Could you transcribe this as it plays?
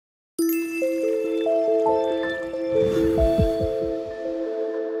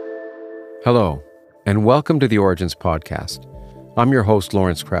Hello, and welcome to the Origins Podcast. I'm your host,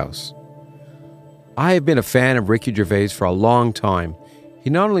 Lawrence Krauss. I have been a fan of Ricky Gervais for a long time. He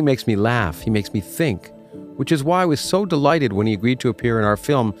not only makes me laugh, he makes me think, which is why I was so delighted when he agreed to appear in our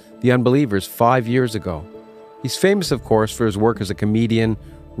film, The Unbelievers, 5 years ago. He's famous, of course, for his work as a comedian,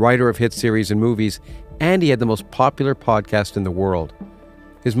 writer of hit series and movies, and he had the most popular podcast in the world.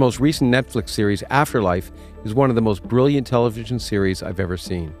 His most recent Netflix series, Afterlife, is one of the most brilliant television series I've ever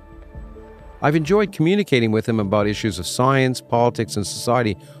seen. I've enjoyed communicating with him about issues of science, politics, and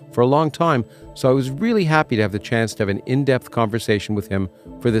society for a long time, so I was really happy to have the chance to have an in-depth conversation with him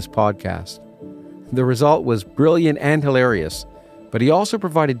for this podcast. The result was brilliant and hilarious, but he also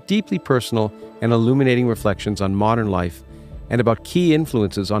provided deeply personal and illuminating reflections on modern life and about key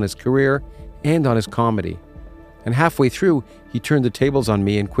influences on his career and on his comedy. And halfway through, he turned the tables on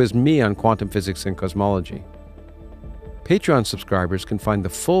me and quizzed me on quantum physics and cosmology. Patreon subscribers can find the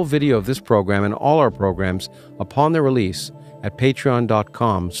full video of this program and all our programs upon their release at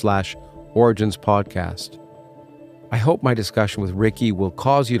patreon.com/originspodcast. I hope my discussion with Ricky will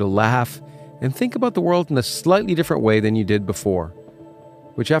cause you to laugh and think about the world in a slightly different way than you did before,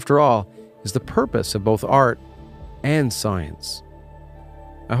 which after all is the purpose of both art and science.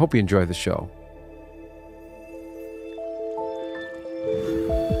 I hope you enjoy the show.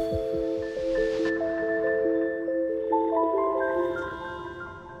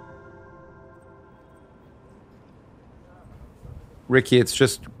 Ricky, it's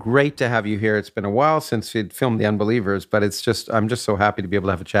just great to have you here. It's been a while since we'd filmed The Unbelievers, but I'm just so happy to be able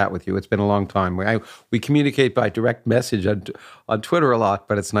to have a chat with you. It's been a long time. We communicate by direct message on Twitter a lot,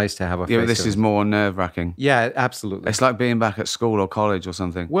 but it's nice to have a face. Yeah, but this is more nerve-wracking. Yeah, absolutely. It's like being back at school or college or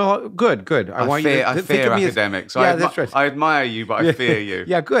something. Well, good. I fear academics. Yeah, that's right. I admire you, but I fear you.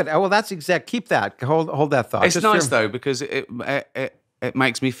 Yeah, good. Well, that's exact. Keep that. Hold that thought. It's just nice though, because it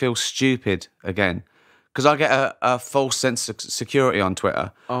makes me feel stupid again. Because I get a false sense of security on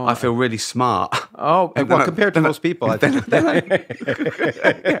Twitter. Oh. I feel really smart. Oh, well, compared to most people, I think. So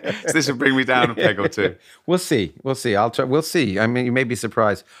this will bring me down a peg or two. We'll see. I'll try. We'll see. I mean, you may be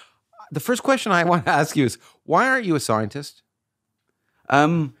surprised. The first question I want to ask you is, why aren't you a scientist?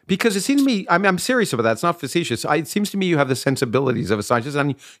 Because it seems to me, I'm serious about that. It's not facetious. It seems to me you have the sensibilities of a scientist,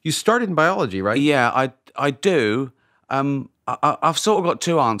 and you started in biology, right? Yeah, I do. I've sort of got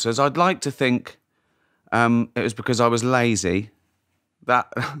two answers. I'd like to think it was because I was lazy.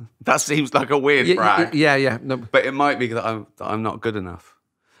 That seems like a weird brag. Yeah. No. But it might be that I'm not good enough.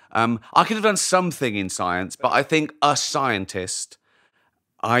 I could have done something in science, but I think a scientist,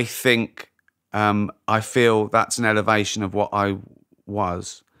 I feel that's an elevation of what I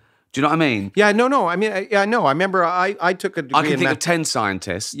was. Do you know what I mean? Yeah, no. I mean, I know. I remember I took a degree I can think of 10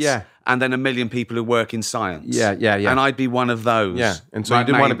 scientists. Yeah. And then 1 million people who work in science. Yeah. And I'd be one of those. Yeah. And so you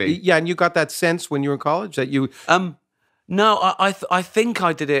didn't want to be. Yeah, and you got that sense when you were in college that you. No, I think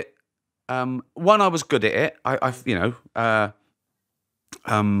I did it. One, I was good at it.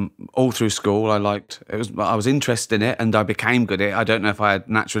 All through school, I was interested in it, and I became good at it. I don't know if I had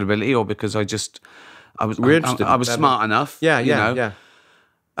natural ability or because I was smart enough. Yeah.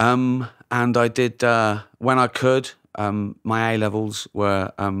 And I did when I could. My A levels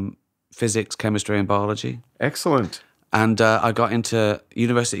were physics, chemistry, and biology. Excellent. And I got into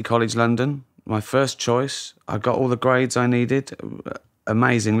University College London, my first choice. I got all the grades I needed,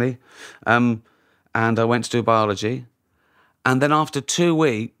 amazingly. And I went to do biology. And then after 2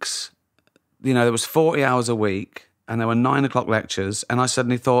 weeks, there was 40 hours a week, and there were 9 o'clock lectures, and I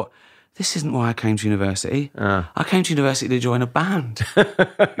suddenly thought, this isn't why I came to university. I came to university to join a band,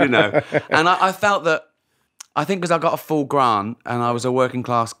 And I felt that, I think because I got a full grant and I was a working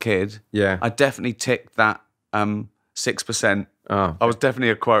class kid, I definitely ticked that 6%. Oh. I was definitely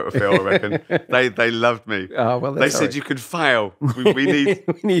a quotaphile, I reckon. They loved me. Oh, well, they said you could fail. We need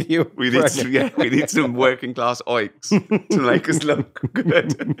we need you. We need some working class oiks to make us look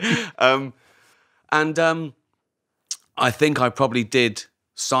good. I think I probably did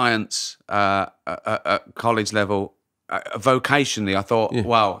science at college level. Vocationally, I thought,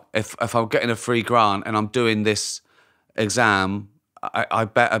 well, if I'm getting a free grant and I'm doing this exam, I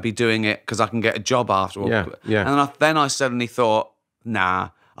better be doing it because I can get a job afterwards. Yeah. And then I suddenly thought, nah,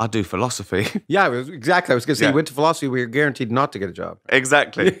 I'll do philosophy. Yeah, exactly. I was going to say, you went to philosophy where you're guaranteed not to get a job.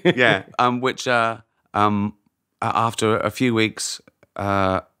 Exactly, yeah. Which after a few weeks,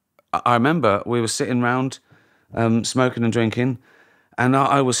 I remember we were sitting round smoking and drinking, and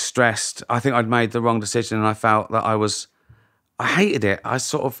I was stressed. I think I'd made the wrong decision, and I felt that I hated it. I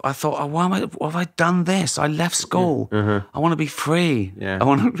thought, oh, why have I done this? I left school. I want to be free. Yeah. I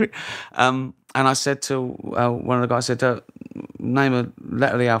want to. And I said to one of the guys, I said, name a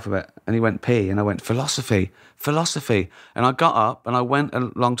letter of the alphabet. And he went P, and I went, philosophy. And I got up and I went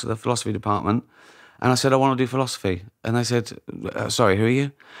along to the philosophy department, and I said, I want to do philosophy. And they said, sorry, who are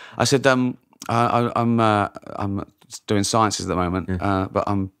you? I said, I'm doing sciences at the moment, but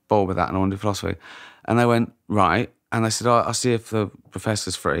I'm bored with that and I want to do philosophy. And they went, right. And I said, I'll see if the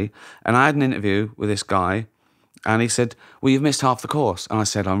professor's free. And I had an interview with this guy, and he said, well, you've missed half the course. And I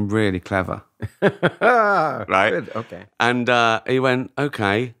said, I'm really clever. Right? Good. Okay. And he went,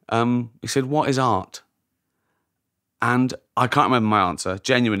 okay. He said, what is art? And I can't remember my answer.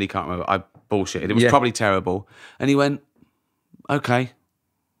 Genuinely can't remember. I bullshitted. It was probably terrible. And he went, okay,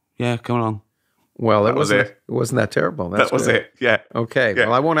 yeah, come along. Well, it wasn't that terrible. That was it. Yeah. Okay. Yeah.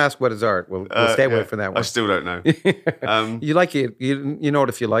 Well, I won't ask what is art. We'll stay away from that one. I still don't know. You like it. You know it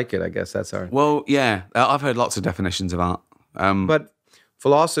if you like it. I guess that's art. Well, yeah. I've heard lots of definitions of art. But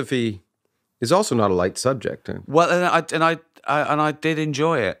philosophy is also not a light subject. Well, and I did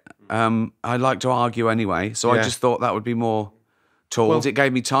enjoy it. I like to argue anyway, so I just thought that would be more tools. Well, it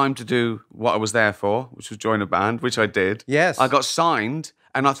gave me time to do what I was there for, which was join a band, which I did. Yes. I got signed,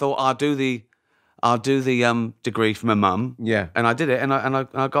 and I thought I'll do the degree from my mum. Yeah. And I did it, and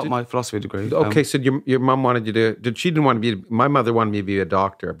I got my philosophy degree. Okay, so your mum wanted you to... She didn't want to be... My mother wanted me to be a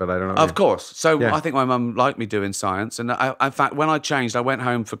doctor, but I don't know. Of course. So I think my mum liked me doing science. And in fact, when I changed, I went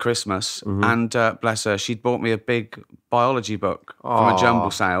home for Christmas, and bless her, she'd bought me a big biology book from a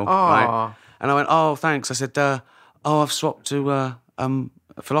jumble sale. Right? And I went, oh, thanks. I said, I've swapped to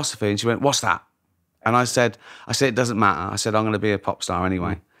philosophy. And she went, what's that? And I said, it doesn't matter. I said, I'm going to be a pop star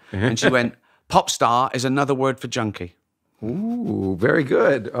anyway. And she went... Pop star is another word for junkie. Ooh, very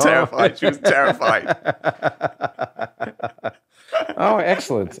good. Terrified. She was terrified. Oh,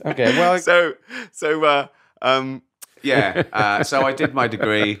 excellent. Okay, well... So I did my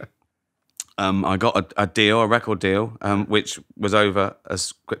degree. I got a record deal, which was over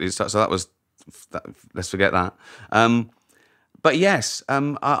as quickly as... So that was... let's forget that. But yes,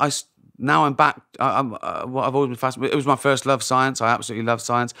 now I'm back. What I've always been fascinated. It was my first love, science. I absolutely love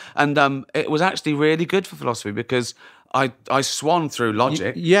science, and it was actually really good for philosophy because I swam through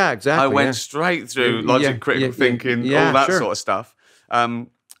logic. Yeah, exactly. I went straight through logic, critical thinking, all that sort of stuff. And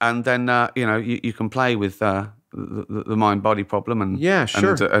then you can play with the mind-body problem and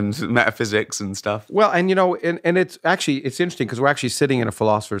and metaphysics and stuff. Well, and and it's interesting because we're actually sitting in a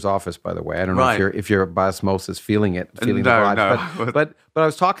philosopher's office, by the way. I don't know if you're by osmosis feeling the vibes, but I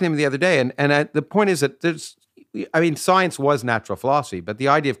was talking to him the other day, and the point is that science was natural philosophy, but the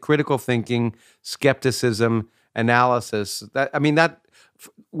idea of critical thinking, skepticism, analysis,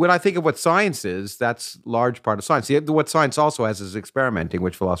 when I think of what science is, that's a large part of science. What science also has is experimenting,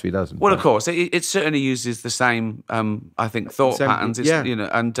 which philosophy doesn't. Well, of course, it certainly uses the same, I think, thought patterns.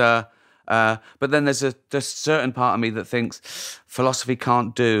 But then there's a certain part of me that thinks philosophy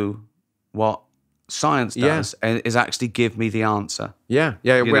can't do what science does, and is actually give me the answer.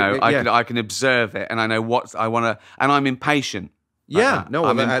 I can observe it, and I know what I want to, and I'm impatient. I'm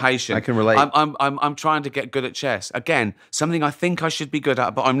impatient. I can relate. I'm trying to get good at chess. Again, something I think I should be good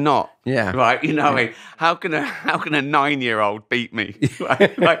at, but I'm not. Yeah. Right. How can a 9-year-old beat me?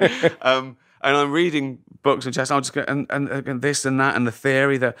 And I'm reading books on chess. I'll just go and this and that and the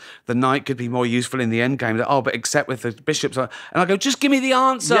theory that the knight could be more useful in the end game. But except with the bishops, and I go, just give me the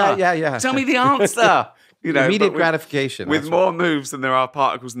answer. Yeah. Tell me the answer. Immediate gratification. With more moves than there are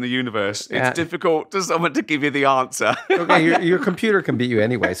particles in the universe, it's difficult for someone to give you the answer. Okay, your computer can beat you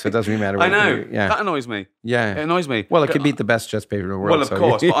anyway, so it doesn't really matter. I know. That annoys me. Yeah. It annoys me. Well, it could beat the best chess player in the world. Well, of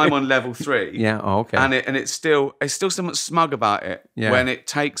course, but I'm on level 3. Yeah, okay. And it's still somewhat smug about it when it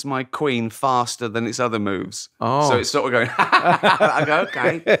takes my queen faster than its other moves. Oh. So it's sort of going, I go,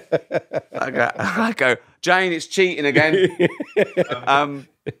 okay. I go, Jane, it's cheating again.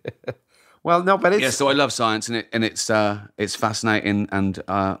 Well, no, but it's... so I love science, and it's fascinating, and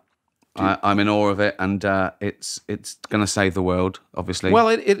I'm in awe of it, and it's going to save the world, obviously. Well,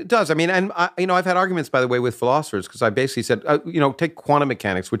 it does. I've had arguments, by the way, with philosophers, because I basically said, take quantum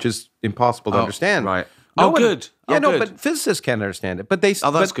mechanics, which is impossible to understand. Right. Good. Yeah, but physicists can't understand it. But that's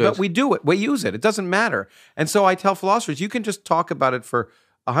good. But we do it. We use it. It doesn't matter. And so I tell philosophers, you can just talk about it for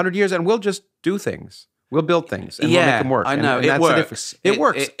 100 years, and we'll just do things. We'll build things and we'll make them work. I know. And it that's works. It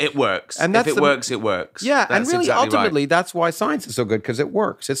works. It works. And if it works, it works. Yeah, that's and really, exactly ultimately, right. that's why science is so good, because it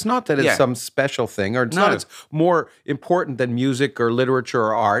works. It's not that it's some special thing, or it's more important than music or literature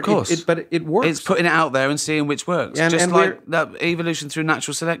or art. Of course. But it works. It's putting it out there and seeing which works. Just like that evolution through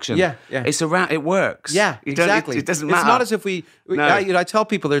natural selection. Yeah. It's around. It works. Yeah, exactly. It doesn't matter. It's not as if we... I tell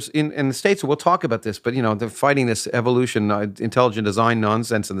people there's... In the States, we'll talk about this, but, they're fighting this evolution, intelligent design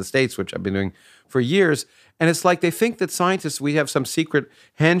nonsense in the States, which I've been doing for years. And it's like they think that scientists, we have some secret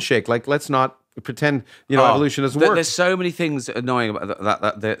handshake. Like, let's not pretend, evolution doesn't work. There's so many things annoying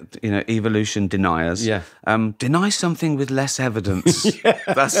about that evolution deniers. Yeah. Deny something with less evidence.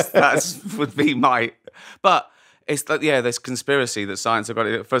 That's would be my. But it's like, there's conspiracy that science have got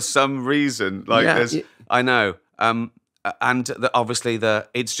it for some reason. Like, I know. And obviously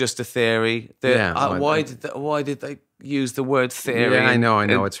it's just a theory. Why did they use the word theory? Yeah, I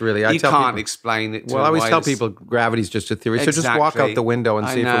know. It's really... You can't explain it to Well, I always tell people gravity's just a theory. So just walk out the window and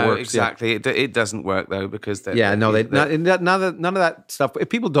see if it works. Exactly. Yeah. It doesn't work, though, because... none of that stuff... If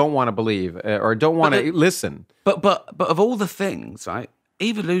people don't want to believe or don't want to listen... But of all the things, right,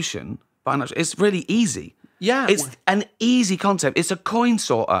 evolution, it's really easy. Yeah, it's an easy concept. It's a coin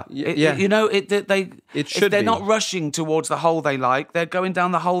sorter. They're not rushing towards the hole they like. They're going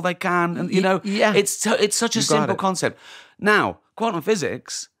down the hole they can, and it's such a simple concept. Now, quantum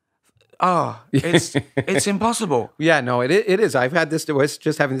physics, it's impossible. Yeah, no, it is. I've had this. I was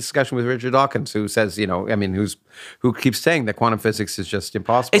just having this discussion with Richard Dawkins, who says, who keeps saying that quantum physics is just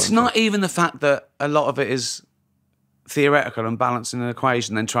impossible. It's not even the fact that a lot of it is theoretical and balancing an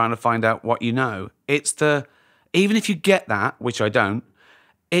equation, then trying to find out what you know. It's even if you get that, which I don't,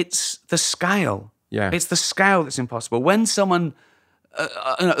 it's the scale. Yeah, it's the scale that's impossible. When someone,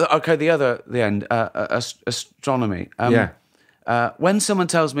 astronomy. When someone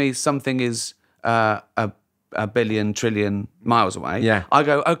tells me something is a billion trillion miles away, I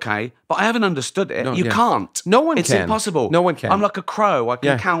go, okay, but I haven't understood it. You can't. No one can. It's impossible. No one can. I'm like a crow. I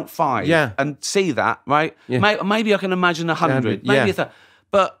can count 5 and see that, right? Yeah. Maybe I can imagine 100. Maybe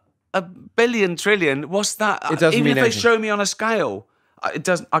but a billion trillion, what's that? It doesn't Even mean if anything. they show me on a scale, it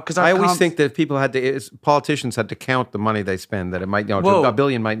doesn't, because I always think that people politicians had to count the money they spend, that it might, a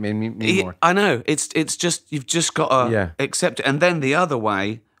billion might mean more. I know. It's just, you've just got to accept it. And then the other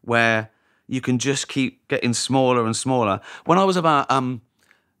way, where you can just keep getting smaller and smaller. When I was about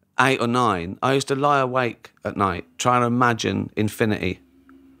 8 or 9, I used to lie awake at night trying to imagine infinity.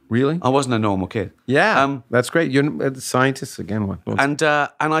 Really? I wasn't a normal kid. Yeah, that's great. You're a scientist again. And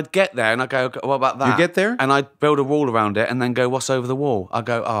I'd get there and I'd go, what about that? You get there? And I'd build a wall around it and then go, what's over the wall? I'd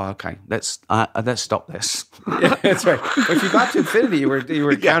go, okay, let's stop this. Yeah, that's right. But if you got to infinity, you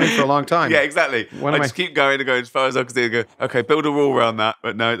were counting for a long time. Yeah, exactly. I just keep going and going as far as I can see and go, okay, build a wall around that.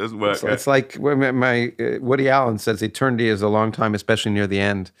 But no, it doesn't work. It's like when Woody Allen says eternity is a long time, especially near the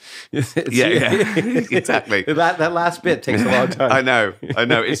end. Exactly. That last bit takes a long time. I know.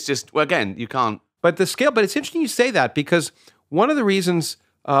 It's just, well, again, you can't. But the scale, but it's interesting you say that, because one of the reasons,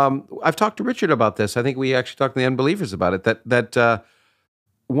 I've talked to Richard about this, I think we actually talked to the unbelievers about it, that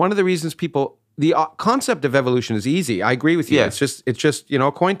one of the reasons the concept of evolution is easy. I agree with you. Yeah. It's just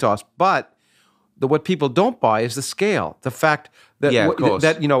a coin toss. But what people don't buy is the scale. The fact that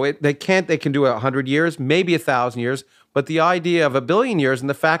they can do 100 years, maybe 1,000 years, but the idea of 1 billion years and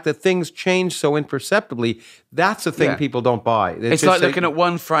the fact that things change so imperceptibly, that's the thing people don't buy. It's like looking at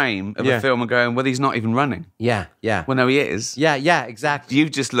one frame of a film and going, well, he's not even running. Yeah. Well, no, he is. Yeah, exactly.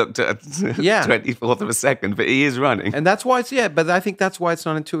 You've just looked at a 24th of a second, but he is running. And that's why but I think that's why it's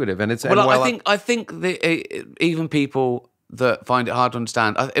not intuitive. And it's I think even people that find it hard to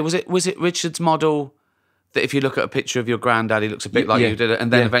understand, was it Richard's model that if you look at a picture of your granddad, he looks a bit like you did it, and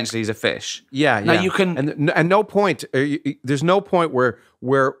then eventually he's a fish. Yeah. Now you can, and no point. There's no point where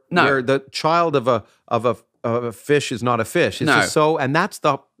the child of a fish is not a fish. It's just so, and that's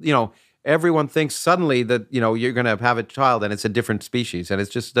everyone thinks suddenly that you're going to have a child and it's a different species, and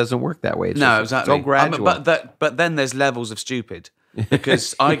it just doesn't work that way. It's exactly. So gradual. But then there's levels of stupid,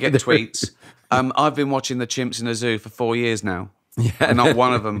 because I get tweets. I've been watching the chimps in a zoo for 4 years now. Yeah. And not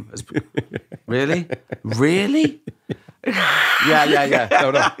one of them has... Really? Yeah.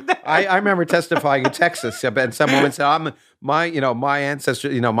 No. I remember testifying in Texas, and some woman said, my ancestor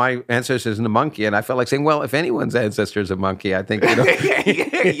is a monkey, and I felt like saying, well, if anyone's ancestor is a monkey, I think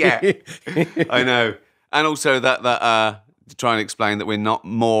yeah. I know. And also that to try and explain that we're not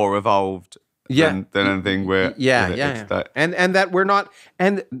more evolved than anything. And that we're not,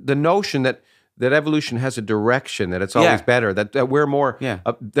 and the notion that evolution has a direction, that it's always better, that we're more,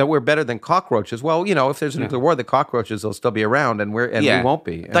 that we're better than cockroaches. Well, if there's a nuclear war, the cockroaches will still be around, and we won't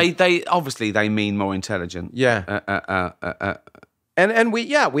be. They obviously they mean more intelligent. Yeah. And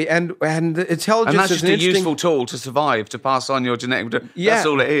intelligence and that's just is a useful tool to survive, to pass on your genetic. That's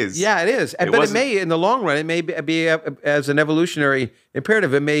all it is. Yeah, it is. But it may, in the long run, it may be as an evolutionary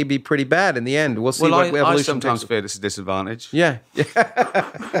imperative, it may be pretty bad in the end. We'll see. I sometimes feel it's a disadvantage. Yeah.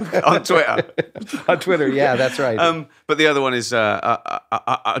 On Twitter. On Twitter, yeah, that's right. But the other one is,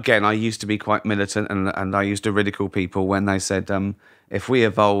 again, I used to be quite militant, and I used to ridicule people when they said, if we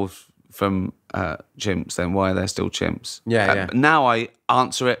evolve from chimps, then why are there still chimps? Yeah. Now I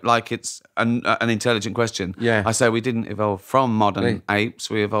answer it like it's an intelligent question. Yeah. I say we didn't evolve from modern apes;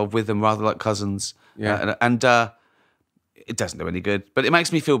 we evolved with them, rather like cousins. Yeah. And it doesn't do any good, but it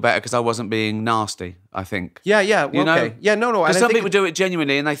makes me feel better because I wasn't being nasty. I think. Yeah. Well, You know? okay. Yeah. No. Because And I some think- people do it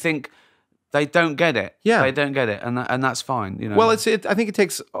genuinely, and they think they don't get it. Yeah. They don't get it, and that's fine. You know. Well, I think it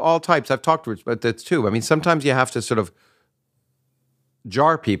takes all types. I've talked to Rich about that too. I mean, sometimes you have to sort of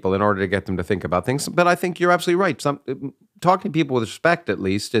jar people in order to get them to think about things. But I think you're absolutely right. Talking to people with respect, at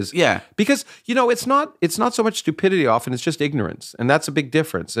least, is because it's not so much stupidity. Often it's just ignorance, and that's a big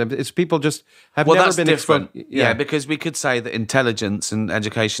difference. It's people just have never that's been different. exposed. Yeah, because we could say that intelligence and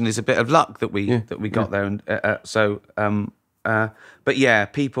education is a bit of luck that we got there, and but yeah,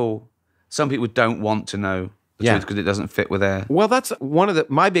 some people don't want to know the truth because it doesn't fit with their. Well, that's one of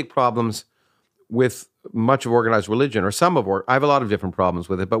my big problems with much of organized religion, or some of I have a lot of different problems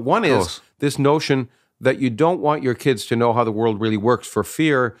with it, but one is this notion that you don't want your kids to know how the world really works for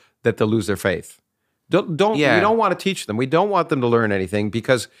fear that they'll lose their faith. We don't want to teach them. We don't want them to learn anything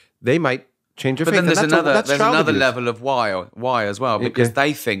because they might change their faith. But then there's another abuse. level of why as well, because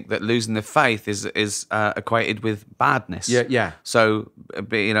they think that losing their faith is equated with badness. Yeah. So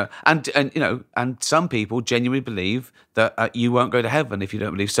and some people genuinely believe that you won't go to heaven if you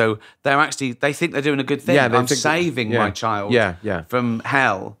don't believe. So they think they're doing a good thing. Yeah, I'm saving my child. From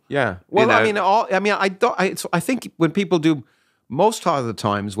hell. Yeah. Well, You know? I think when people do. Most of the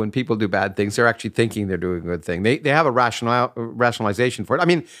times when people do bad things, they're actually thinking they're doing a good thing. They have a rationalization for it. I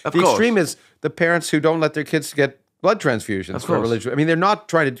mean, extreme is the parents who don't let their kids get blood transfusions for religion. I mean, they're not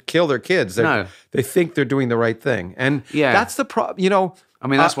trying to kill their kids. They think they're doing the right thing. And that's the problem, I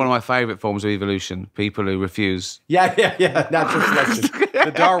mean, that's one of my favourite forms of evolution. People who refuse. Yeah. Natural selection.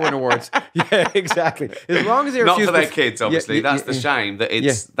 The Darwin Awards. Yeah, exactly. As long as they refuse. Not for their kids, obviously. That's the shame that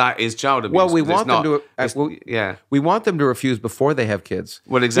that is child abuse. Well, we want them to. We want them to refuse before they have kids.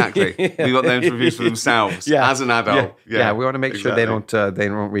 Well, exactly. We want them to refuse for themselves as an adult. Yeah. We want to make sure they don't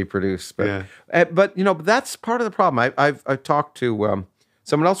reproduce. But that's part of the problem. I've talked to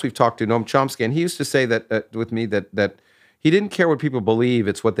someone else we've talked to, Noam Chomsky, and he used to say that with me that. He didn't care what people believe;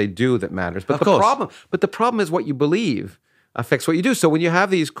 it's what they do that matters. But the problem is what you believe affects what you do. So when you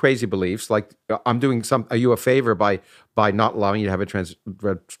have these crazy beliefs, like are you a favor by not allowing you to have a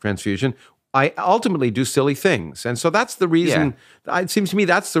transfusion? I ultimately do silly things, and so that's the reason. It seems to me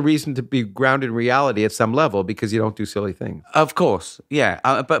that's the reason to be grounded in reality at some level, because you don't do silly things. Of course, yeah.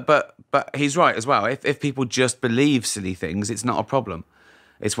 But he's right as well. If people just believe silly things, it's not a problem.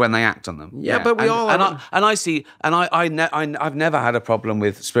 It's when they act on them. Yeah, but I've never had a problem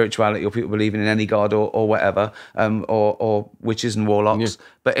with spirituality or people believing in any god or whatever, or witches and warlocks. Yeah.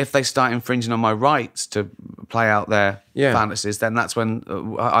 But if they start infringing on my rights to play out their fantasies, then that's when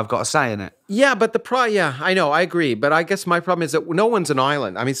I've got a say in it. Yeah, but I know, I agree. But I guess my problem is that no one's an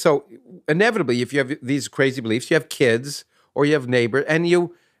island. I mean, so inevitably, if you have these crazy beliefs, you have kids or you have neighbors, and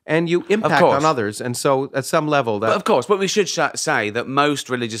you impact on others, and so at some level but we should say that most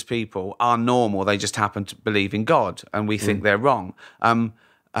religious people are normal. They just happen to believe in God, and we think they're wrong. I've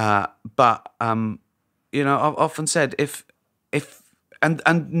often said if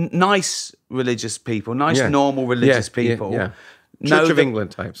nice religious people, normal religious people, Church of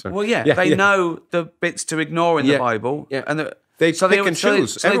England types. Well, they know the bits to ignore in the Bible, and they pick and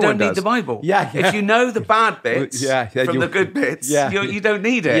choose. So they don't need the Bible. Yeah. If you know the bad bits from the good bits, you don't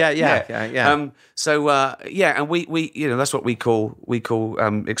need it. Yeah. And we that's what we call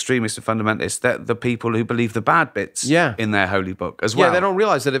extremists and fundamentalists. That the people who believe the bad bits in their holy book as well. Yeah, they don't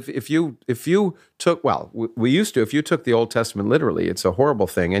realize that if you took we used to, if you took the Old Testament literally, it's a horrible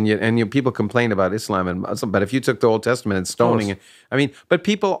thing, and people complain about Islam and Muslim, but if you took the Old Testament and stoning, but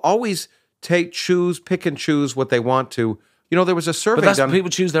people always pick and choose what they want to. There was a survey done. People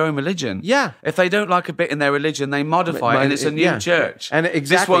choose their own religion. Yeah. If they don't like a bit in their religion, they modify it, and it's a new church. And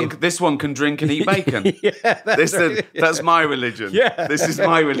exactly. This one can drink and eat bacon. That's my religion. Yeah. This is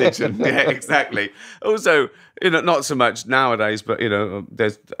my religion. Yeah, exactly. Also, not so much nowadays, but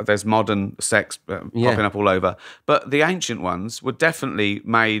there's modern sects popping up all over. But the ancient ones were definitely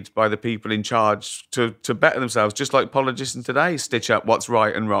made by the people in charge to better themselves, just like politicians today stitch up what's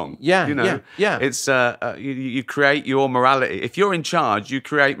right and wrong. Yeah. It's you create your morality. If you're in charge, you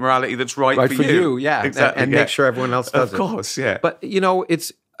create morality that's right for you. Yeah, exactly, and make sure everyone else does it. Of course, yeah. But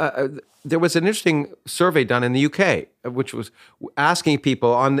it's there was an interesting survey done in the UK, which was asking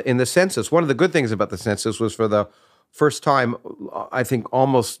people in the census. One of the good things about the census was, for the first time, I think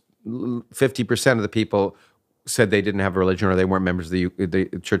almost 50% of the people said they didn't have a religion or they weren't members of the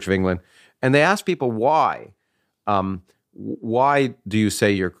Church of England, and they asked people why. why do you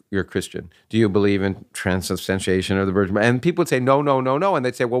say you're Christian? Do you believe in transubstantiation or the Virgin? And people would say, no, no, no, no. And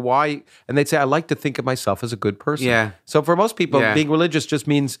they'd say, well, why? And they'd say, I like to think of myself as a good person. Yeah. So for most people, Yeah. being religious just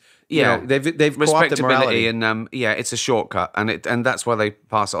means, you know, they've co-opted morality. And it's a shortcut, and that's why they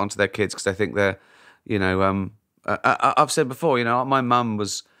pass it on to their kids, because they think they're, you know, I've said before, you know, my mum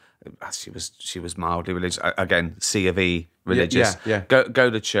was, she was mildly religious. Again, C of E religious. Yeah. Go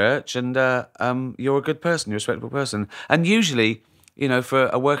to church, and you're a good person. You're a respectable person. And usually, you know, for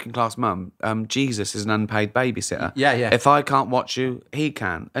a working class mum, Jesus is an unpaid babysitter. Yeah. If I can't watch you, he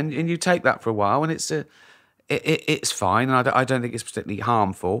can. And you take that for a while, and it's fine. And I don't think it's particularly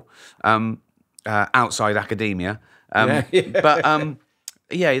harmful outside academia. But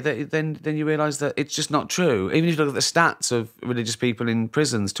then you realise that it's just not true. Even if you look at the stats of religious people in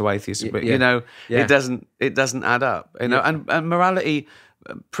prisons to atheists, you know, it doesn't add up. You know, and morality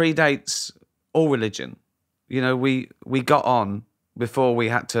predates all religion. You know, we got on before we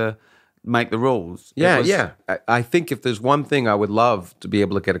had to make the rules. I think if there's one thing I would love to be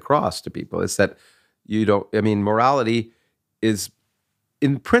able to get across to people, it's that morality is,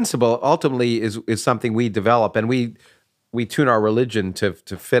 in principle, ultimately is something we develop, and we tune our religion to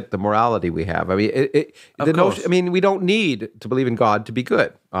fit the morality we have. I mean, the notion. I mean, we don't need to believe in God to be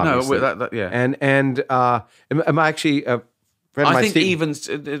good. Obviously. No, And I'm actually a friend of mine. I think even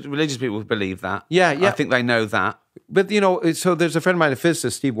religious people believe that. Yeah. I think they know that. But you know, so there's a friend of mine, a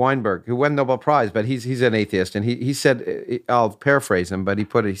physicist, Steve Weinberg, who won the Nobel Prize, but he's an atheist, and he said, I'll paraphrase him, but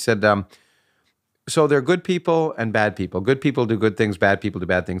he said, so there are good people and bad people. Good people do good things. Bad people do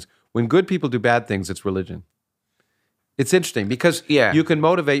bad things. When good people do bad things, it's religion. It's interesting because you can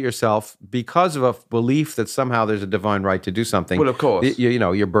motivate yourself because of a belief that somehow there's a divine right to do something. Well, of course. You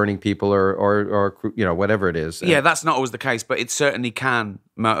know, you're burning people or you know, whatever it is. Yeah, that's not always the case, but it certainly can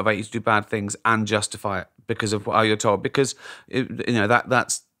motivate you to do bad things and justify it because of how you're told. Because, you know,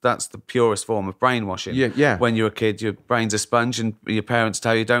 that's the purest form of brainwashing. Yeah. When you're a kid, your brain's a sponge, and your parents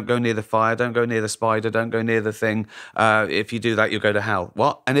tell you, don't go near the fire, don't go near the spider, don't go near the thing. If you do that, you'll go to hell.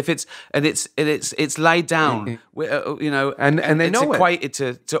 What? And if it's laid down, you know, and they it's know equated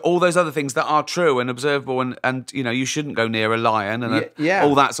to all those other things that are true and observable, and you know, you shouldn't go near a lion and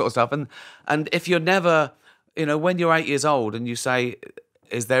all that sort of stuff. And if you're never, you know, when you're 8 years old and you say,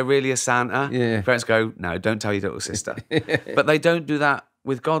 is there really a Santa? Yeah. Parents go, no, don't tell your little sister. But they don't do that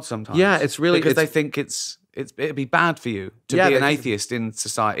with God sometimes. Yeah, it's really... Because they think it'd be bad for you to be an atheist in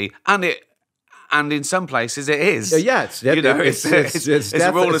society. And in some places it is. Yeah, it's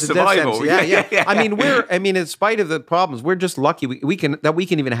a rule of survival. Yeah. I mean, in spite of the problems, we're just lucky we can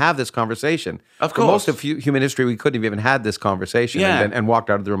even have this conversation. Of For course. most of human history, we couldn't have even had this conversation and walked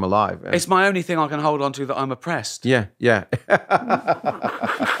out of the room alive. It's my only thing I can hold on to that I'm oppressed. Yeah. Yeah.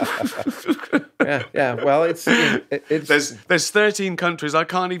 Well, it's there's 13 countries I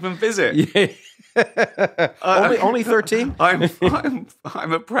can't even visit. Only 13. I'm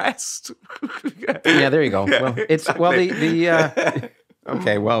oppressed. Yeah, there you go. Yeah, well, it's exactly.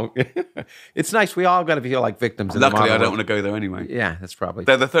 Okay. Well, it's nice. We all got to feel like victims. Luckily, I don't want to go there anyway. Yeah, that's probably.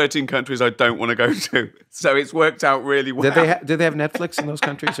 They're the 13 countries I don't want to go to, so it's worked out really well. Did they have Netflix in those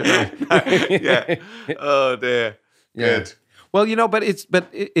countries or no? Yeah. Oh dear. Yeah. Good. Well, you know, but it's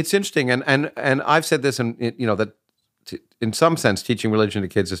interesting, and I've said this, and you know that in some sense, teaching religion to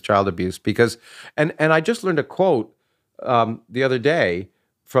kids is child abuse because, and I just learned a quote the other day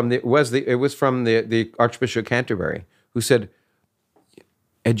from the Archbishop of Canterbury, who said,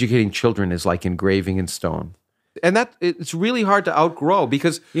 "Educating children is like engraving in stone," and that it's really hard to outgrow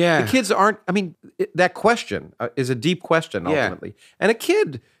because the kids aren't. I mean, that question is a deep question ultimately, and a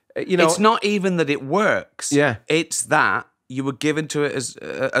kid, you know, it's not even that it works. Yeah, it's that. You were given to it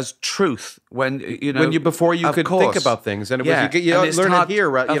as truth when you know before you could think about things, and it was you learn it here,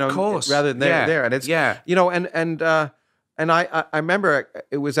 you know, rather than there, and it's you know, and I remember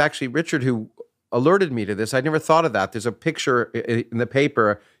it was actually Richard who alerted me to this. I'd never thought of that. There's a picture in the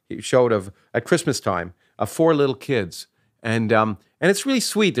paper he showed of at Christmas time of 4 little kids, and it's really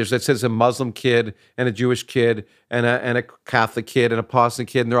sweet. It says a Muslim kid and a Jewish kid and a Catholic kid and a Protestant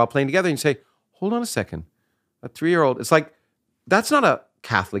kid, and they're all playing together. And you say, hold on a second, a 3-year-old. It's like. That's not a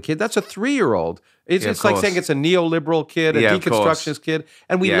Catholic kid. That's a 3-year-old. It's like saying it's a neoliberal kid, a deconstructionist kid,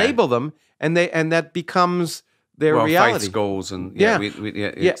 and we label them, and that becomes their reality. Faith schools and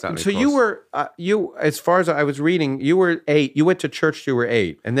exactly. So you were as far as I was reading, you were 8. You went to church. You were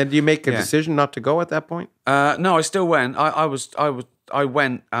 8, and then do you make a decision not to go at that point? No, I still went. I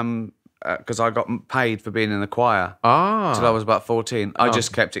went because I got paid for being in the choir Ah. till I was about 14. I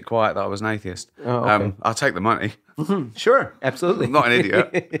just kept it quiet that I was an atheist. Oh, okay. I'll take the money. Sure, absolutely. I'm not an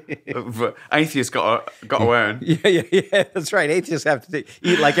idiot. But atheists got to earn. Yeah. That's right. Atheists have to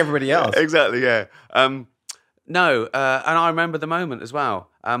eat like everybody else. Exactly, yeah. No, and I remember the moment as well.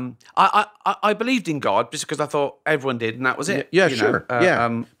 I believed in God just because I thought everyone did, and that was it. Yeah, you sure.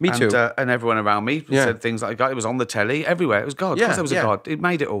 know? Me too. And everyone around me said things like God. It was on the telly everywhere. It was God. Yeah, Of course, there was a God. It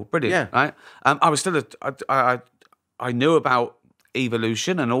made it all brilliant. Yeah. Right. I was still I knew about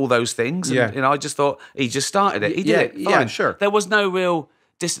evolution and all those things. And, Yeah. you know, I just thought he just started it. He did it. Yeah, Fine. sure. There was no real.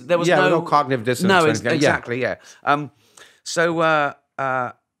 There was no cognitive dissonance. No, or anything. exactly. Yeah. And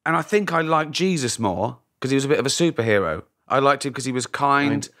I think I liked Jesus more because he was a bit of a superhero. I liked him because he was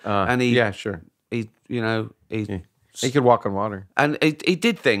kind and he. Yeah, sure. He He could walk on water. and he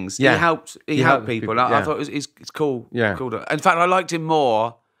did things. Yeah. He helped people. people, I thought it's cool. Yeah. Cool. In fact, I liked him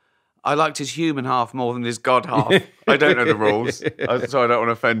more. I liked his human half more than his God half. I don't know the rules, so I don't want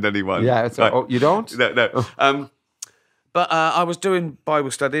to offend anyone. Yeah. You don't? No. But I was doing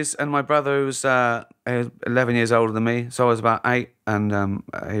Bible studies, and my brother was 11 years older than me, so I was about 8, and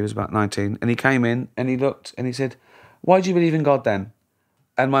he was about 19. And he came in, and he looked, and he said, "Why do you believe in God then?"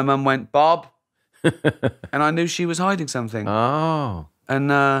 And my mum went, "Bob," and I knew she was hiding something. Oh.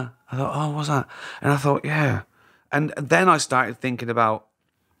 And I thought, "Oh, what's that?" And I thought, "Yeah." And then I started thinking about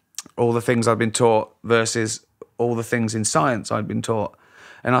all the things I'd been taught versus all the things in science I'd been taught,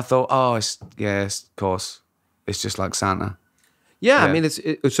 and I thought, "Oh, yes, of course." It's just like Santa. Yeah, I mean,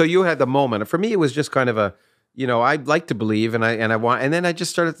 so you had the moment. For me, it was just kind of a, I'd like to believe, and I want, and then I just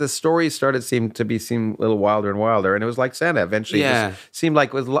started. The stories started seem a little wilder and wilder, and it was like Santa. Eventually, it just seemed like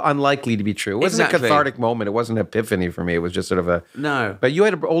it was unlikely to be true. It wasn't a cathartic moment. It wasn't an epiphany for me. It was just sort of a no. But you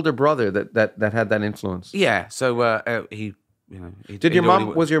had an older brother that had that influence. Yeah. So he did your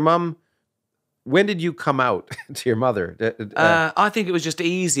mom? Was your mom? When did you come out to your mother? I think it was just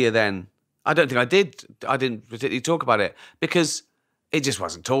easier then. I don't think I did. I didn't particularly talk about it because it just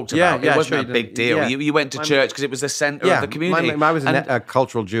wasn't talked about. It wasn't a big deal. You went to church because it was the centre of the community. I was a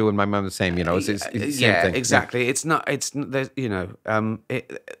cultural Jew, and my mum was the same. It's the same thing. Exactly. It's not. It's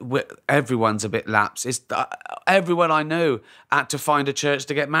everyone's a bit lax. It's everyone I knew had to find a church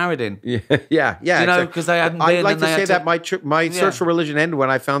to get married in. Yeah. Because they hadn't been. I'd like to say that my search for religion ended when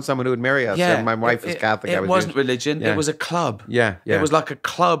I found someone who would marry us. Yeah, and my wife was Catholic. It wasn't religion. It was a club. Yeah. It was like a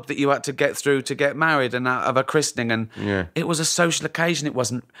club that you had to get through to get married and out of a christening, and it was a social occasion. It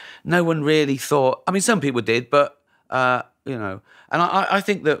wasn't. No one really thought. I mean, some people did, but and I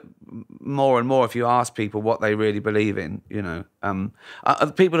think that more and more, if you ask people what they really believe in,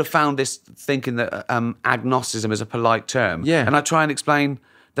 people have found this thinking that agnosticism is a polite term. Yeah. And I try and explain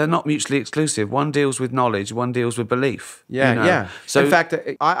they're not mutually exclusive. One deals with knowledge, one deals with belief. Yeah. So in fact,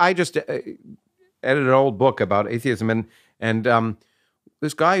 I just edited an old book about atheism, and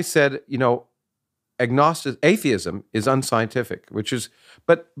this guy said, atheism is unscientific, which is,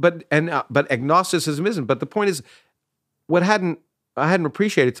 but agnosticism isn't. But the point is, I hadn't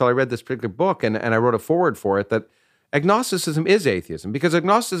appreciated till I read this particular book, and I wrote a foreword for it, that agnosticism is atheism, because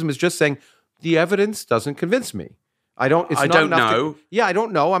agnosticism is just saying the evidence doesn't convince me. I don't know. I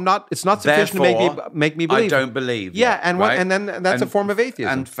don't know. I'm not. It's not sufficient to make me believe. I don't believe. Yeah, and then that's a form of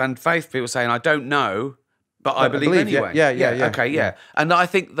atheism. And faith people saying I don't know. But I believe anyway. Yeah. Okay, yeah. And I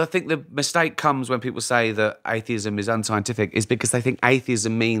think the mistake comes when people say that atheism is unscientific is because they think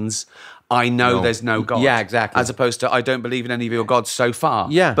atheism means I know there's no God. Yeah, exactly. As opposed to I don't believe in any of your gods so far.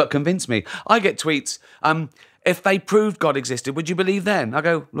 Yeah. But convince me. I get tweets, if they proved God existed, would you believe then? I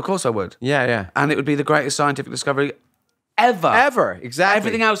go, of course I would. Yeah. And it would be the greatest scientific discovery ever. Ever, exactly.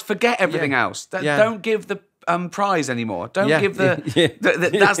 Everything else, forget everything else. Don't give the prize anymore. Don't give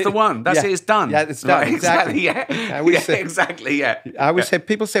that's the one. That's it. It's done. Yeah, it's done. Right, exactly. Yeah. Exactly. Yeah. I always say,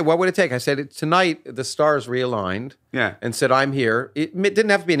 people say, what would it take? I said, tonight the stars realigned. Yeah. And said, I'm here. It didn't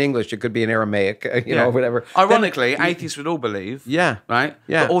have to be in English. It could be in Aramaic, whatever. Ironically, atheists would all believe. Yeah. Right?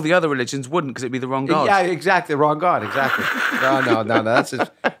 Yeah. But all the other religions wouldn't because it'd be the wrong God. Yeah, exactly. The wrong God. Exactly. No. That's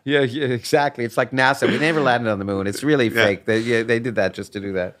just, yeah, exactly. It's like NASA. We never landed on the moon. It's really fake. They did that just to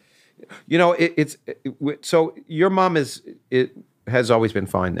do that. So your mom has always been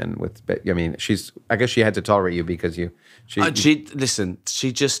fine then with. I mean, I guess she had to tolerate you because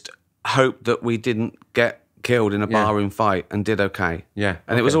she just hoped that we didn't get killed in a barroom fight and did okay. Yeah,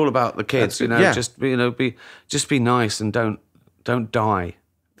 and it was all about the kids. Just be nice and don't die.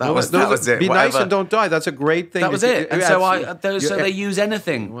 That was it. Be nice and don't die. That's a great thing. That was it. And so they use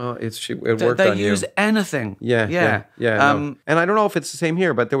anything. Well, it worked on you. They use anything. Yeah. And I don't know if it's the same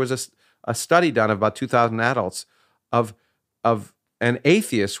here, but there was a study done of about 2,000 adults of and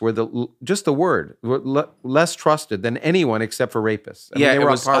atheists were just the word were less trusted than anyone except for rapists. I mean, they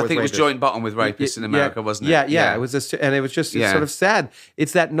were on par I with think it was rapists. joint bottom with rapists in America, wasn't it? Yeah. It was just, and it was just it's sort of sad.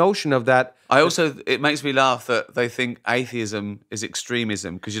 It's that notion of that. It makes me laugh that they think atheism is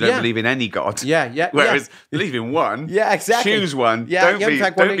extremism because you don't believe in any god. Whereas believe in one. Yeah, exactly. Choose one. Yeah,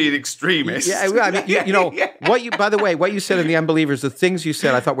 Don't be an extremist. Yeah, I mean, you know what you. By the way, what you said in the Unbelievers, the things you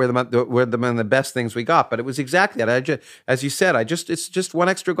said, I thought were the best things we got. But it was exactly that. As you said, it's just one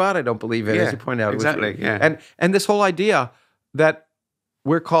extra god I don't believe in. As you pointed out, exactly. And this whole idea that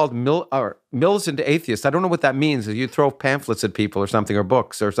we're called militant atheists. I don't know what that means. You throw pamphlets at people or something, or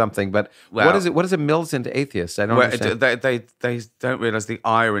books or something. But what is it? What is a militant atheist? I don't understand. They don't realize the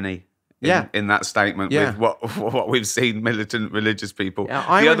irony. In that statement, with what we've seen militant religious people. Yeah,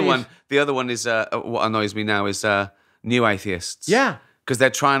 the other one is what annoys me now is new atheists. Yeah. Because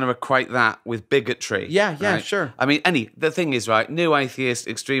they're trying to equate that with bigotry. Yeah, right? Sure. I mean, the thing is, right, new atheist,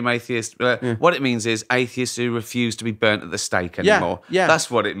 extreme atheist, what it means is atheists who refuse to be burnt at the stake anymore. Yeah.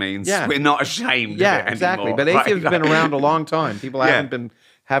 That's what it means. Yeah. We're not ashamed of it anymore. Exactly. But atheism has been around a long time. People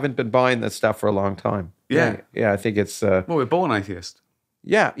haven't been buying that stuff for a long time. Yeah, I think it's... well, we're born atheist.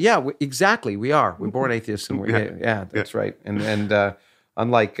 Yeah, exactly. We are. We're born atheists, and that's right. And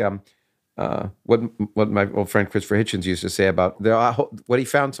unlike what my old friend Christopher Hitchens used to say about what he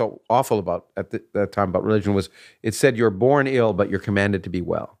found so awful about at that time about religion was it said you're born ill, but you're commanded to be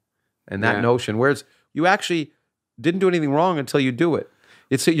well, and that notion. Whereas you actually didn't do anything wrong until you do it.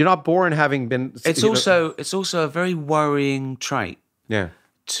 You're not born having been. It's also a very worrying trait. Yeah.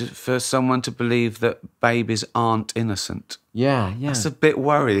 For someone to believe that babies aren't innocent. Yeah. That's a bit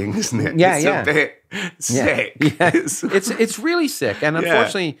worrying, isn't it? It's a bit sick. Yeah. It's really sick, and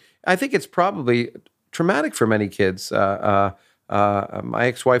unfortunately, I think it's probably traumatic for many kids. My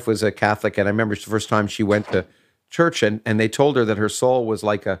ex-wife was a Catholic, and I remember the first time she went to church, and they told her that her soul was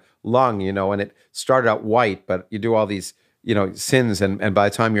like a lung, and it started out white, but you do all these sins, and by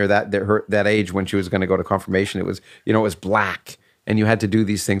the time you're that age when she was going to go to confirmation, it was black. And you had to do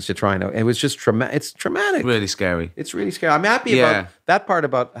these things to try and... It was just traumatic. It's traumatic. Really scary. It's really scary. I'm happy about that part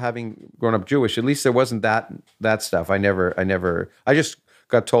about having grown up Jewish. At least there wasn't that stuff. I just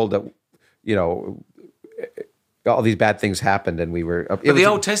got told that, all these bad things happened and we were... But the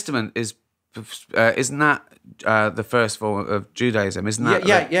Old Testament isn't that the first form of Judaism? Isn't that?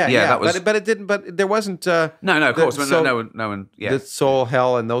 Yeah. That was, but it didn't. But there wasn't. No, of course. No one. Yeah. The soul,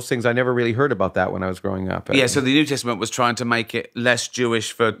 hell, and those things. I never really heard about that when I was growing up. Yeah. So the New Testament was trying to make it less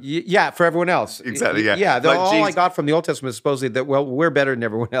Jewish for. For everyone else. Exactly. Yeah. Yeah. All I got from the Old Testament is supposedly that we're better than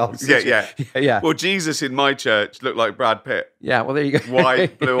everyone else. Yeah. Well, Jesus in my church looked like Brad Pitt. Yeah. Well, there you go.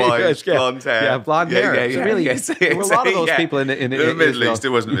 White, blue eyes, blonde hair. Yeah, blonde hair. Yeah. So really, there were a lot of those people in the Middle East. It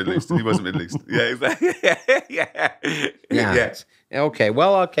wasn't Middle East. He wasn't Middle East. Yeah. Exactly. Yeah. Okay.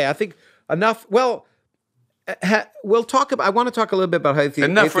 Well, I think enough. Well, we'll talk about. I want to talk a little bit about how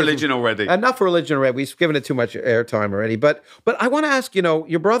enough religion already. Enough religion already. We've given it too much airtime already. But I want to ask.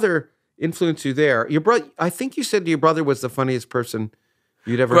 Your brother influenced you there. Your brother. I think you said your brother was the funniest person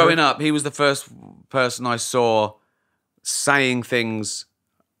you'd ever. Growing up, he was the first person I saw saying things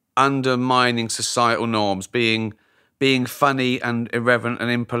undermining societal norms, being funny and irreverent and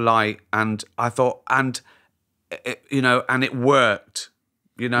impolite, and I thought, and it worked,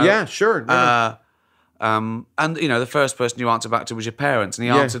 Yeah, sure. Yeah. And the first person you answered back to was your parents, and he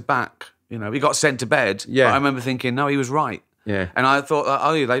answered back. He got sent to bed. Yeah. But I remember thinking, no, he was right. Yeah. And I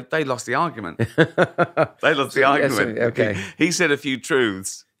thought, they lost the argument. They lost the argument. Okay. He said a few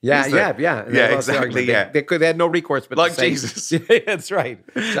truths. Yeah, exactly. Yeah. They had no recourse but like to say, Jesus. Yeah, that's right.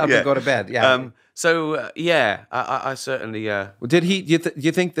 Tell them to go to bed. Yeah. I certainly. Did he? Do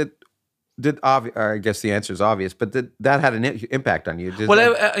you think that? I guess the answer is obvious, but that had an impact on you?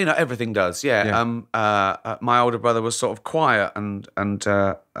 Everything does. Yeah. My older brother was sort of quiet and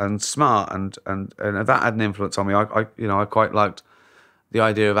smart, and that had an influence on me. I quite liked the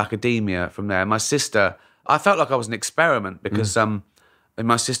idea of academia from there. My sister, I felt like I was an experiment because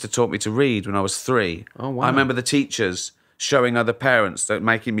my sister taught me to read when I was 3. Oh wow! I remember the teachers showing other parents that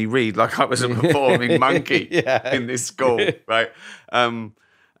making me read like I was a performing monkey in this school, right?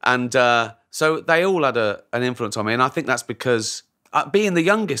 So they all had an influence on me, and I think that's because being the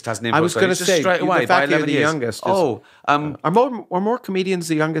youngest has an influence. I was going to say straight away the fact by 11 you're the years. youngest. Are more comedians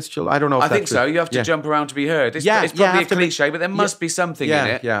the youngest children? I don't know. If I think so. You have to jump around to be heard. It's probably a cliche, but there must be something in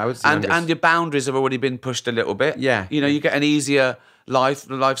it. Yeah, I was and your boundaries have already been pushed a little bit. Yeah, you get an easier life.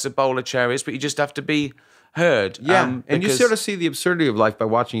 Life's a bowl of cherries, but you just have to be heard. Yeah, and you because- sort of see the absurdity of life by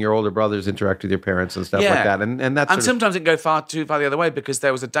watching your older brothers interact with your parents and stuff like that. And that's and sometimes it can go too far the other way because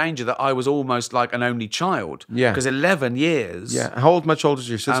there was a danger that I was almost like an only child. Yeah. Because 11 years. Yeah. Much older is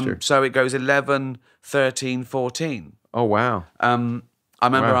your sister? So it goes 11, 13, 14. Oh, wow. I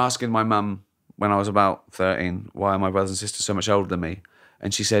remember asking my mum when I was about 13, why are my brothers and sisters so much older than me?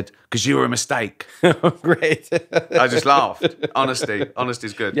 And she said, because you were a mistake. Great. I just laughed.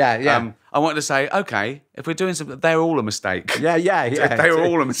 Honesty's good. Yeah. I wanted to say, okay, if we're doing something, they're all a mistake. Yeah. They were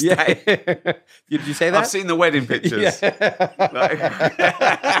all a mistake. Yeah. Did you say that? I've seen the wedding pictures.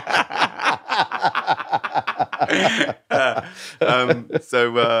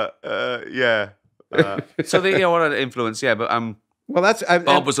 So what an influence, but well, that's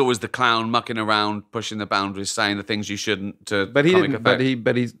Bob was always the clown, mucking around, pushing the boundaries, saying the things you shouldn't. But he didn't.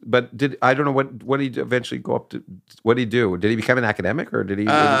 But did I don't know what did he eventually go up to? What did he do? Did he become an academic or did he?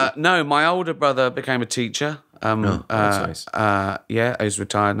 No, my older brother became a teacher. That's nice. He's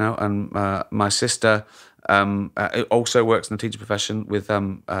retired now, and my sister also works in the teacher profession with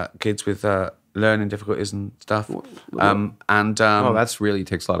kids with learning difficulties and stuff. That's really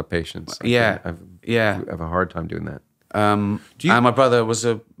takes a lot of patience. I have a hard time doing that. And my brother was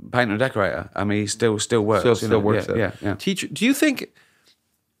a painter and decorator. I mean, he still works. Still works. Yeah. Teacher. Do you think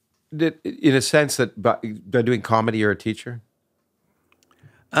that, in a sense, that by doing comedy, you're a teacher?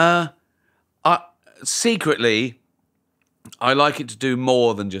 Secretly, I like it to do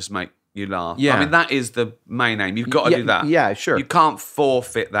more than just make you laugh. Yeah. I mean, that is the main aim. You've got to do that. Yeah, sure. You can't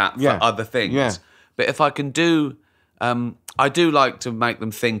forfeit that for other things. Yeah. But if I can do, I do like to make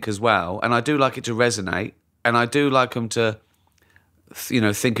them think as well, and I do like it to resonate. And I do like them to,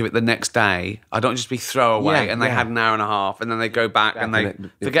 think of it the next day. I don't just be throwaway and they had an hour and a half and then they go back and they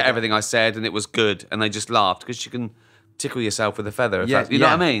forget everything I said and it was good and they just laughed because you can tickle yourself with a feather. You know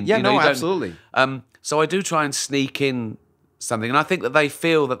what I mean? Yeah, absolutely. So I do try and sneak in something. And I think that they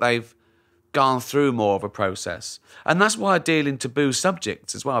feel that they've gone through more of a process. And that's why I deal in taboo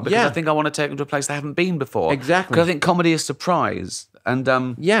subjects as well, because I think I want to take them to a place they haven't been before. Exactly. Because I think comedy is surprise. And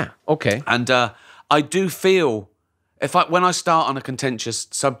okay. And I do feel, when I start on a contentious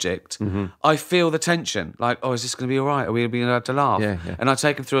subject, I feel the tension. Like, oh, is this going to be all right? Are we going to be allowed to laugh? Yeah. And I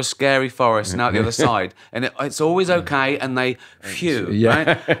take them through a scary forest and out the other side, and it's always okay. And they,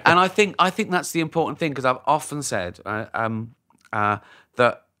 right? And I think that's the important thing because I've often said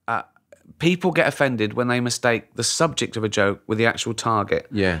that people get offended when they mistake the subject of a joke with the actual target.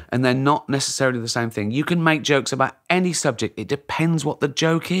 Yeah. And they're not necessarily the same thing. You can make jokes about any subject. It depends what the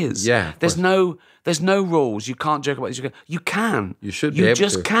joke is. Yeah. There's no rules. You can't joke about this. You can. You should be able to. You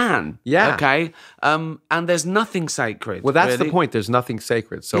just can. Yeah. Okay? And there's nothing sacred. Well, that's really. the point. There's nothing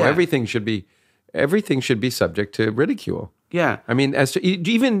sacred. So everything should be subject to ridicule. Yeah. I mean,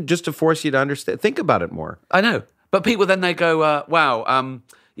 even just to force you to understand, think about it more. I know. But people then they go, wow,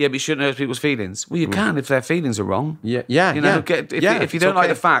 but you shouldn't hurt people's feelings. Well, you can if their feelings are wrong. Yeah. If you don't like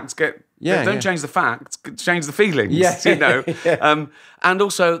the facts, don't change the facts, change the feelings. Yeah. And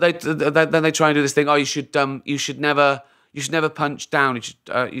also they try and do this thing. Oh, you should never punch down.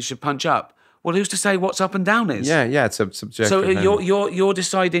 You should punch up. Well, who's to say what's up and down is? Yeah. It's a subjective. So you're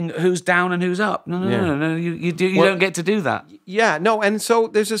deciding who's down and who's up. No. You don't get to do that. Yeah. No. And so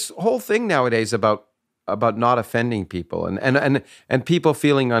there's this whole thing nowadays about not offending people and people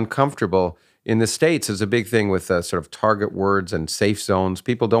feeling uncomfortable. In the States is a big thing with sort of target words and safe zones.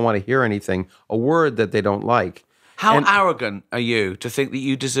 People don't want to hear a word that they don't like. How arrogant are you to think that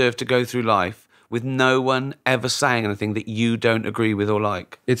you deserve to go through life with no one ever saying anything that you don't agree with or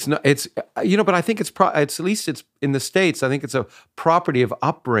like? It's not. It's but I think it's at least it's in the States. I think it's a property of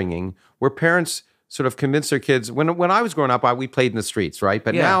upbringing where parents sort of convince their kids. When I was growing up, we played in the streets, right?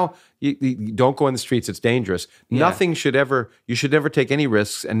 But now you don't go in the streets; it's dangerous. Yeah. You should never take any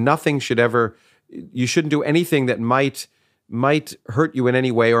risks, and you shouldn't do anything that might hurt you in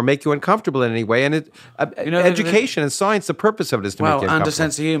any way or make you uncomfortable in any way. And education and science, the purpose of it is to make you uncomfortable. And a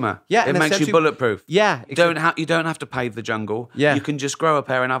sense of humor. Yeah, it makes you bulletproof. Yeah, you don't have to pave the jungle. Yeah, you can just grow a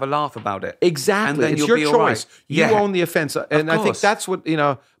pair and have a laugh about it. Exactly, and then it's you'll your be choice. All right. You own the offense, and I think that's what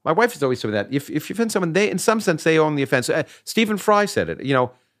My wife is always saying that if you offend someone, in some sense they own the offense. Stephen Fry said it.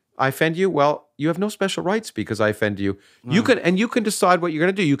 I offend you. Well, you have no special rights because I offend you. You can decide what you're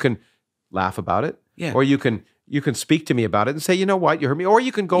going to do. You can laugh about it, or you can speak to me about it and say, you know what, you hurt me, or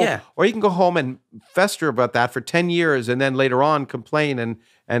you can go home and fester about that for 10 years and then later on complain and.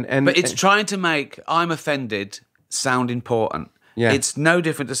 But it's trying to make "I'm offended" sound important. Yeah. It's no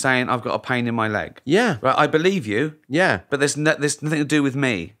different to saying I've got a pain in my leg. Yeah. Right. I believe you. Yeah. But there's nothing to do with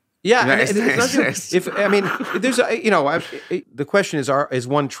me. Yeah, You know, and it's- it's not, if I mean, there's the question is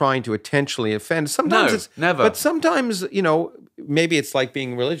one trying to intentionally offend? Sometimes No, it's never. but sometimes maybe it's like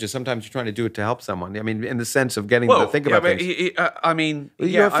being religious. Sometimes you're trying to do it to help someone. I mean, in the sense of getting them to think about but things. I mean,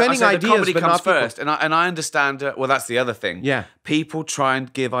 You're offending I say ideas, the comedy but comes not people. first, and I understand. Well, that's the other thing. Yeah. people try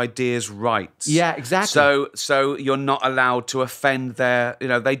and give ideas rights. Yeah, exactly. So you're not allowed to offend their.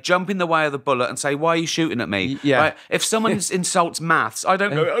 They jump in the way of the bullet and say, "Why are you shooting at me?" Yeah. Right? If someone insults maths, I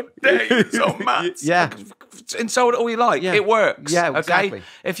don't go, "How dare you insult maths?" Yeah. Insult it all you like. Yeah. It works. Yeah, Okay? exactly.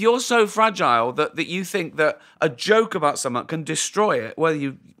 If you're so fragile that you think that a joke about someone can destroy it, well,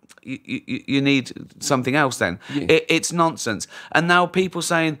 you need something else then. It's nonsense. And now people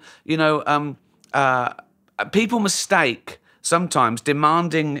saying, people mistake sometimes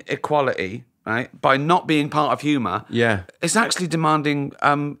demanding equality, right, by not being part of humour. Yeah. It's actually demanding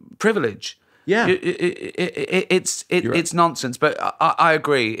privilege. Yeah. It's nonsense. But I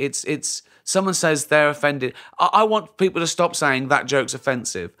agree. It's someone says they're offended. I want people to stop saying that joke's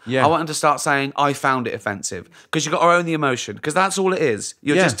offensive. Yeah. I want them to start saying I found it offensive, because you've got to own the emotion, because that's all it is.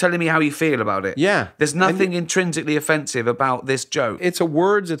 You're Yeah. just telling me how you feel about it. Yeah. There's nothing intrinsically offensive about this joke. It's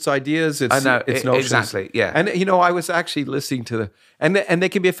words, it's ideas, it's I know, it's notions. exactly, yeah. And I was actually listening to and they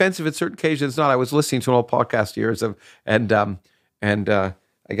can be offensive at certain occasions. Not. I was listening to an old podcast years of and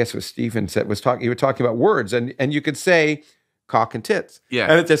I guess it was Stephen was talking. You were talking about words, and you could say cock and tits. Yeah.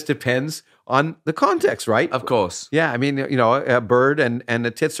 And it just depends on the context, right? Of course. Yeah, I mean, a bird and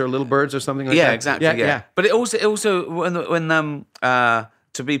the tits are little birds or something like that. Yeah, exactly. Yeah. But it also when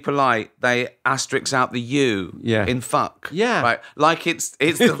to be polite, they asterisk out the U in fuck. Yeah. Right. Like it's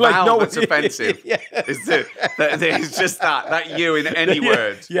the Like, vowel no, that's offensive. Yeah. It's just that U in any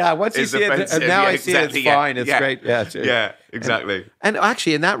word. Yeah, once you is see it, offensive. and now Yeah, I see exactly, it's yeah. fine. It's Yeah. great. Yeah, it's- Yeah, exactly. And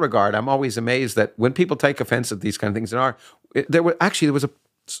actually, in that regard, I'm always amazed that when people take offense at these kind of things, there was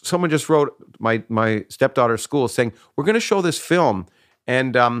someone just wrote my stepdaughter's school saying we're going to show this film,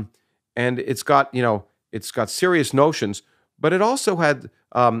 and it's got serious notions, but it also had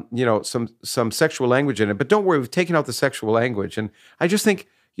some sexual language in it. But don't worry, we've taken out the sexual language, and I just think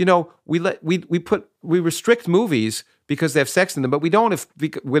we restrict movies because they have sex in them, but we don't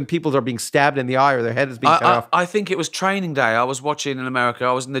when people are being stabbed in the eye or their head is being cut off. I think it was training day. I was watching in America.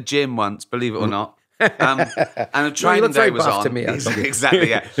 I was in the gym once, believe it or not. And a training day was on. To me, exactly,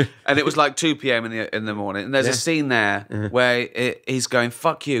 yeah. And it was like 2 p.m. in the morning. And there's a scene there where he's going,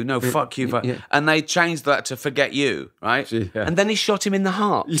 "Fuck you, no, fuck you," fuck. And they changed that to "forget you," right? Yeah. And then he shot him in the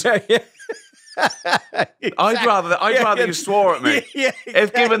heart. Yeah, yeah. Exactly. I'd rather you swore at me. Yeah,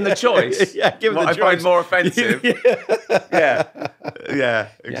 If given the choice. Yeah, given the I find choice. more offensive. Yeah,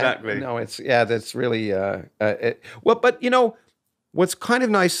 exactly. No, that's really but what's kind of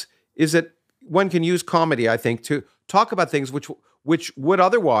nice is that one can use comedy, I think, to talk about things which would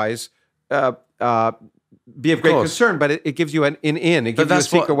otherwise be of great concern, but it gives you an in. It gives you a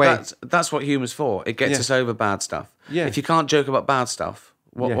secret way. That's what humor's for. It gets us over bad stuff. Yeah. If you can't joke about bad stuff,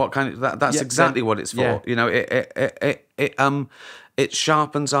 what kind of that's exactly what it's for. Yeah. It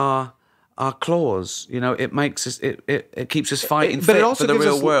sharpens our claws. It makes us. It keeps us fighting But it also for the gives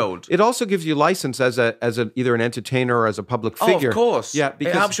real us, world. It also gives you license as either an entertainer or as a public figure. Oh, of course. Yeah,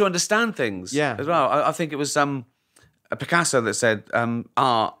 because it helps you understand things. Yeah. As well. I think it was a Picasso that said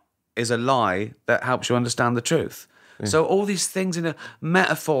art is a lie that helps you understand the truth. So all these things in a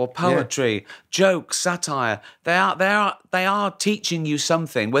metaphor, poetry, jokes, satire, they are teaching you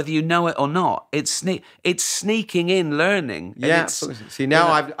something, whether you know it or not. It's sneaking in learning. And Yeah. it's, See,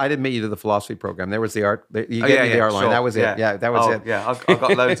 now I'd admit you to the philosophy program. There was the art. You gave me the art line. That was it. Yeah, that was it. Yeah, I've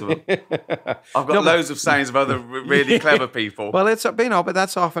got loads of them. I've got loads of sayings of other really clever people. Well, it's but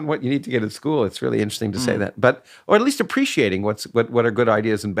that's often what you need to get at school. It's really interesting to say that, or at least appreciating what are good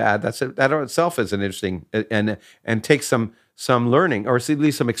ideas and bad. That in itself is an interesting and takes some learning or at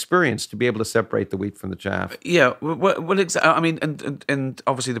least some experience to be able to separate the wheat from the chaff. Yeah, well, I mean, and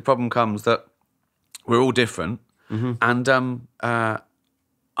obviously the problem comes that we're all different, and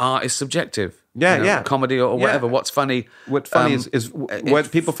art is subjective. Yeah. Comedy or whatever. What's funny? What funny is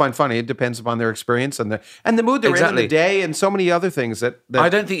what people find funny. It depends upon their experience and the mood they're in on the day, and so many other things that I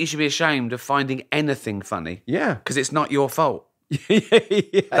don't think you should be ashamed of finding anything funny. Yeah, because it's not your fault.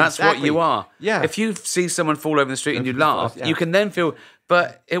 That's what you are. Yeah. If you see someone fall over in the street and you laugh, you can then feel.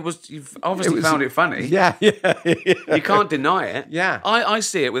 But you've obviously found it funny. Yeah. You can't deny it. Yeah. I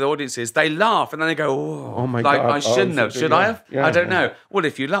see it with audiences. They laugh and then they go, "Oh my God, I shouldn't have. Should I have? Yeah. I don't know." Well,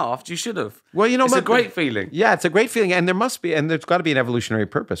 if you laughed, you should have. Well, it's a great feeling. Yeah, it's a great feeling, and there's got to be an evolutionary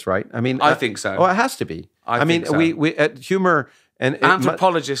purpose, right? I mean, I think so. Oh, it has to be. I mean, so. we humor and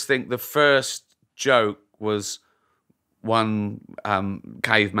Anthropologists think the first joke was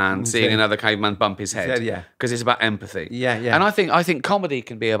caveman seeing another caveman bump his head. Yeah. Because it's about empathy. Yeah, yeah. And I think comedy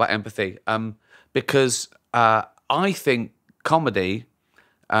can be about empathy. Because I think comedy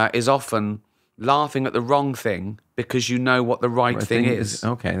is often laughing at the wrong thing because you know what the right thing is.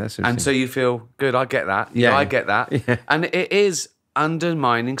 Okay, that's interesting. And so you feel, good, I get that. Yeah, I get that. Yeah. And it is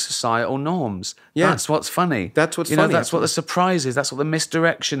undermining societal norms. Yeah. That's what's funny. That's what's funny. funny. That's what the surprise is. That's what the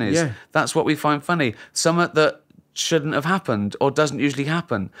misdirection is. Yeah. That's what we find funny. Something that shouldn't have happened or doesn't usually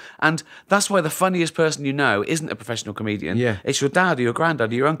happen. And that's why the funniest person you know isn't a professional comedian. Yeah. It's your dad or your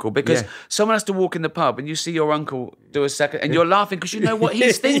granddad or your uncle, because someone has to walk in the pub and you see your uncle do a second and you're laughing because you know what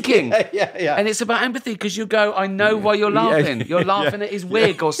he's thinking. Yeah. And it's about empathy because you go, I know why you're laughing. You're laughing at his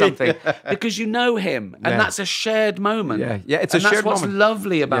wig or something because you know him. And that's a shared moment. Yeah, it's a shared moment. That's what's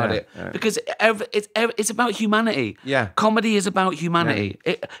lovely about it. Yeah. Because it's about humanity. Yeah. Comedy is about humanity.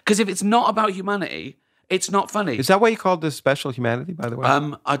 Because if it's not about humanity, it's not funny. Is that why you called this Special Humanity, by the way?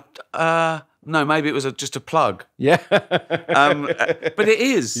 No, maybe it was just a plug. Yeah. But it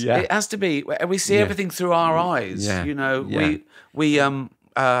is. Yeah. It has to be. We see everything through our eyes. Yeah. You know, Yeah.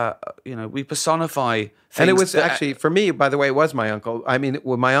 we personify things. And it was actually, for me, by the way, it was my uncle. I mean,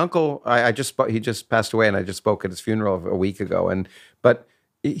 when my uncle, he just passed away, and I just spoke at his funeral a week ago. But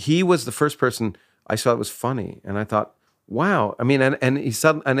he was the first person I saw that was funny, and I thought, wow. I mean, and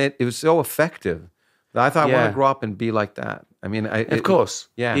it was so effective. I thought I want to grow up and be like that. I mean, of course,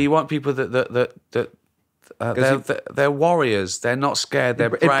 You want people they're warriors. They're not scared. They're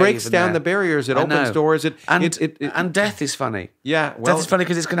brave. It breaks down the barriers. It opens doors. And death is funny. Yeah, well, death is funny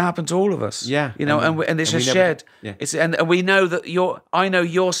because it's going to happen to all of us. Yeah, you know, and it's just shared. Yeah. And we know that I know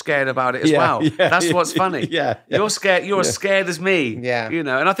you're scared about it as well. Yeah, That's what's funny. Yeah. You're scared. You're as scared as me. Yeah. You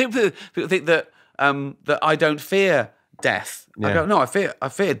know, and I think people think that I don't fear death. Yeah. I go, no, I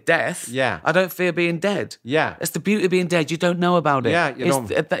fear death. Yeah. I don't fear being dead. Yeah. That's the beauty of being dead. You don't know about it. Yeah,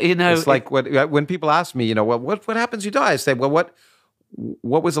 you know. It's like when people ask me, what happens? You die. I say, well,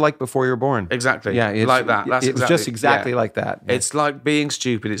 what was it like before you were born? Exactly. Yeah, it's like that. It was just exactly like that. Yeah. It's like being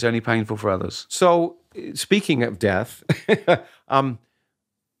stupid. It's only painful for others. So, speaking of death,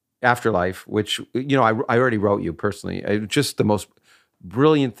 afterlife, which I already wrote you personally. Just the most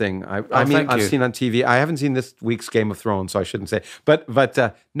brilliant thing I've seen on TV. I haven't seen this week's Game of Thrones, so I shouldn't say. But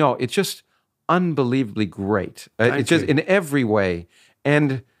no, it's just unbelievably great. It's just in every way.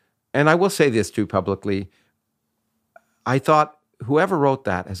 And I will say this too publicly. I thought whoever wrote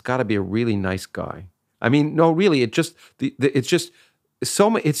that has got to be a really nice guy. I mean, no, really, it's just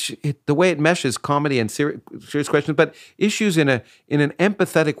so much. The way it meshes comedy and serious questions, but issues in an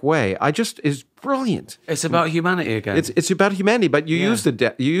empathetic way. Is brilliant. It's about humanity again. It's about humanity, but you use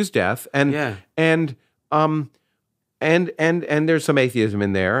death, and there's some atheism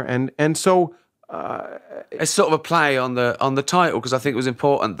in there, and so it's sort of a play on the title, because I think it was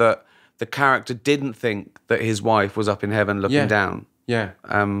important that the character didn't think that his wife was up in heaven looking down. Yeah.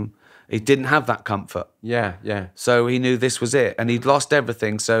 He didn't have that comfort. Yeah. So he knew this was it, and he'd lost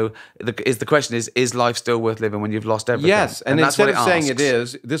everything. So the question is life still worth living when you've lost everything? Yes, and that's instead what of saying it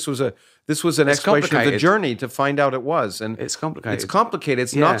is, this was an exploration of the journey to find out it was, and it's complicated. It's complicated.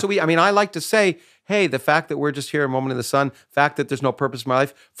 It's not so easy. I mean, I like to say, hey, the fact that we're just here a moment in the sun, fact that there's no purpose in my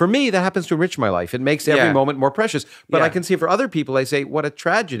life, for me, that happens to enrich my life. It makes every moment more precious. But I can see for other people, they say, what a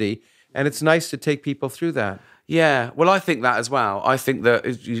tragedy, and it's nice to take people through that. Yeah, well, I think that as well. I think that,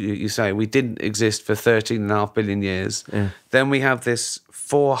 as you say, we didn't exist for 13.5 billion years. Yeah. Then we have this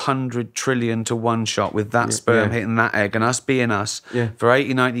 400 trillion to one shot with that sperm hitting that egg and us being us for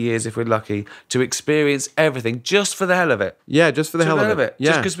 80, 90 years, if we're lucky, to experience everything just for the hell of it. Yeah, just for the hell of it.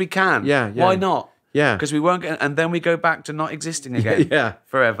 Just because we can. Yeah. Why not? Yeah. Because we weren't getting, and then we go back to not existing again.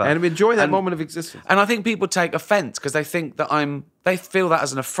 Forever. And we enjoy that moment of existence. And I think people take offense because they think that they feel that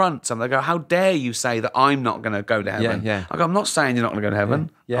as an affront. They go, how dare you say that I'm not going to go to heaven? Yeah. I go, I'm not saying you're not going to go to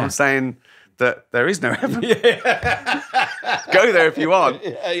heaven. Yeah. I'm saying that there is no heaven. Go there if you want,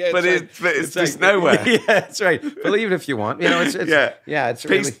 but it's just nowhere. Yeah, that's right. Believe it if you want. It's Peace,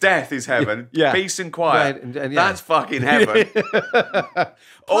 really... death is heaven. Yeah. Peace and quiet. Right, and that's fucking heaven.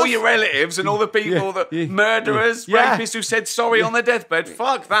 All your relatives and all the people murderers, rapists who said sorry on their deathbed.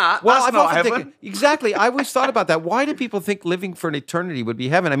 Fuck that. Well, that's not heaven. Exactly. I always thought about that. Why do people think living for an eternity would be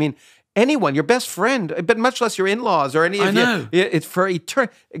heaven? I mean, anyone, your best friend, but much less your in-laws or any of you. I know. It's for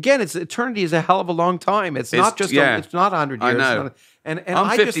eternity. Again, eternity is a hell of a long time. It's not just. It's not 100 years. I know. And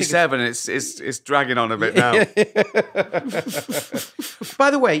I'm 57. It's dragging on a bit now.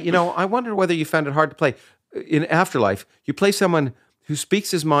 By the way, I wonder whether you found it hard to play in Afterlife. You play someone who speaks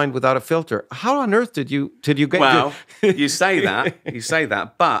his mind without a filter. How on earth did you get? Well, you say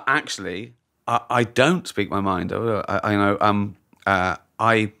that, but actually, I don't speak my mind.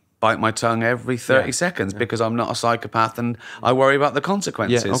 I bite my tongue every 30 seconds because I'm not a psychopath and I worry about the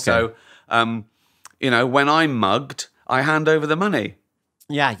consequences. Yeah, okay. So, when I'm mugged, I hand over the money.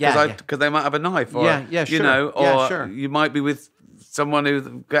 Because they might have a knife, or sure. you might be with someone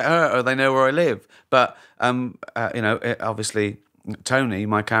who get hurt, or they know where I live. But obviously, Tony,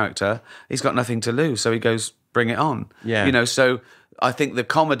 my character, he's got nothing to lose, so he goes, "Bring it on." Yeah. So I think the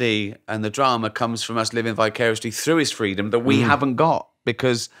comedy and the drama comes from us living vicariously through his freedom that we haven't got,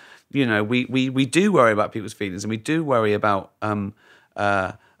 because we do worry about people's feelings, and we do worry about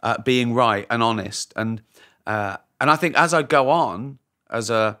being right and honest, and I think as I go on. As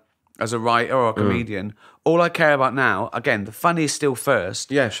a writer or a comedian, all I care about now, again, the funny is still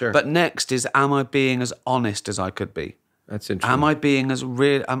first. Yeah, sure. But next is, am I being as honest as I could be? That's interesting. Am I being as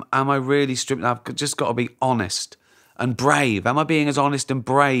real? Am I really stripped? I've just got to be honest and brave. Am I being as honest and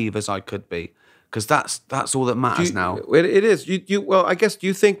brave as I could be? Because that's all that matters now. It is. Well, I guess, do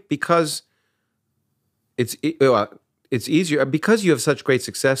you think because it's easier because you have such great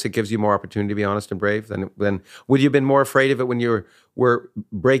success, it gives you more opportunity to be honest and brave than would you have been more afraid of it when you were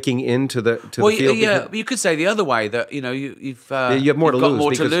breaking into the field? Yeah, you could say the other way, that you have more to got lose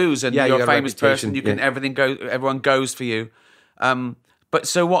more to lose, and you're a famous person. You can everyone goes for you. But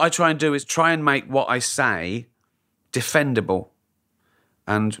so what I try and do is try and make what I say defendable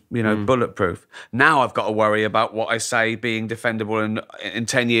and bulletproof. Now I've got to worry about what I say being defendable in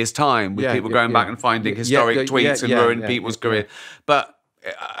 10 years' time, with people going back and finding historic tweets and ruining people's career. But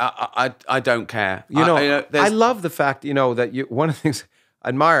I don't care. I love the fact that one of the things I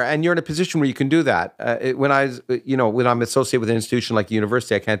admire, and you're in a position where you can do that. When I'm associated with an institution like a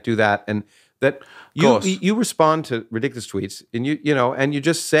university, I can't do that, and that you respond to ridiculous tweets, and and you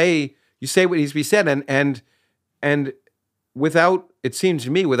just say what needs to be said, and without, it seems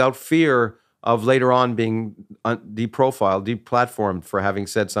to me, without fear of later on being deprofiled, deplatformed for having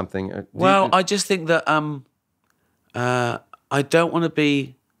said something. I just think that I don't want to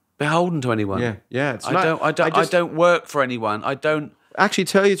be beholden to anyone. Yeah. I don't work for anyone. I don't. Actually,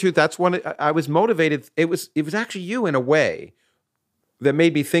 tell you the truth, that's one I was motivated. It was actually you, in a way, that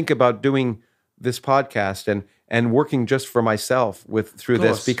made me think about doing this podcast and working just for myself through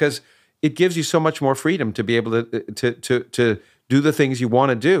this, because it gives you so much more freedom to be able to do the things you want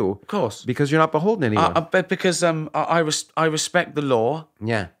to do. Of course. Because you're not beholden to anyone. Because I respect the law.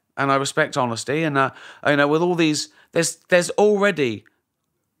 Yeah. And I respect honesty. And with all these, there's already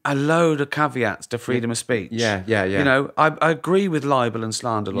a load of caveats to freedom of speech. Yeah. I agree with libel and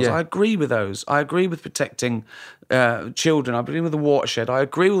slander laws. Yeah. I agree with those. I agree with protecting children. I agree with the watershed. I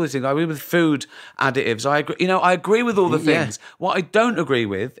agree with all these things. I agree with food additives. I agree with all the things. What I don't agree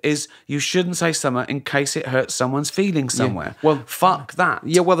with is you shouldn't say something in case it hurts someone's feelings somewhere. Well, fuck that.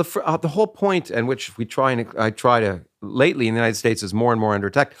 Yeah. Well, the whole point, and which I try to lately in the United States, is more and more under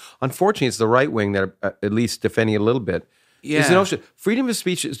attack. Unfortunately, it's the right wing that are at least defending it a little bit. Yeah. Is the notion freedom of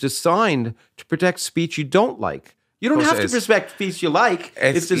speech is designed to protect speech you don't like. You don't have to respect speech you like.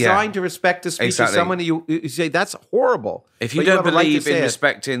 It's designed to respect the speech of someone you say that's horrible. If you don't believe in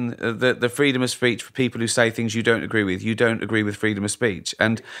respecting the freedom of speech for people who say things you don't agree with, you don't agree with freedom of speech.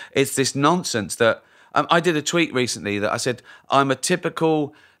 And it's this nonsense that I did a tweet recently that I said, I'm a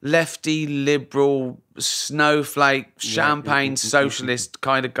typical lefty, liberal, snowflake, champagne socialist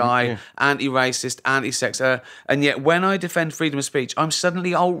kind of guy, anti-racist, anti-sex, and yet when I defend freedom of speech, I'm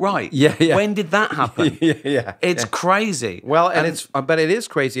suddenly alt-right. Yeah. When did that happen? It's crazy. Well, but it is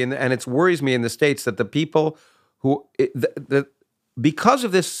crazy, and it worries me in the States that the people who, because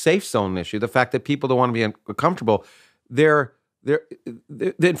of this safe zone issue, the fact that people don't want to be uncomfortable,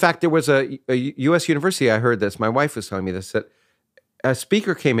 in fact, there was a U.S. university, I heard this, my wife was telling me this, that a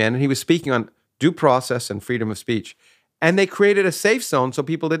speaker came in and he was speaking on due process and freedom of speech. And they created a safe zone so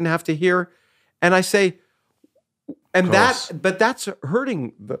people didn't have to hear. And I say, but that's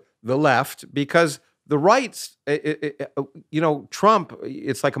hurting the left, because the rights, Trump,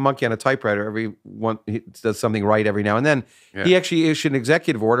 it's like a monkey on a typewriter. He does something right every now and then. Yeah. He actually issued an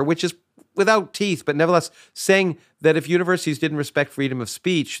executive order, which is without teeth, but nevertheless saying that if universities didn't respect freedom of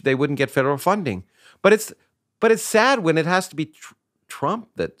speech, they wouldn't get federal funding. But it's sad when it has to be Trump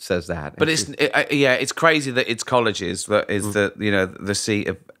that says that. But it's crazy that it's colleges that is the seat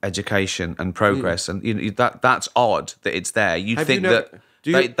of education and progress, and that's odd that it's there. You'd think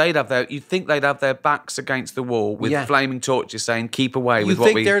they'd have their backs against the wall with flaming torches saying "keep away." You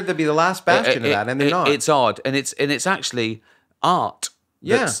think they'd be the last bastion of that, and they're not. It's odd, and it's actually art.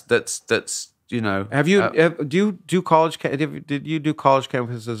 That's Have you do you do college? Did you do college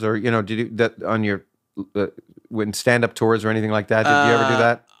campuses, or did you that on your? when stand-up tours or anything like that? Did you ever do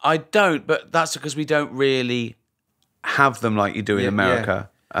that? I don't, but that's because we don't really have them like you do in America.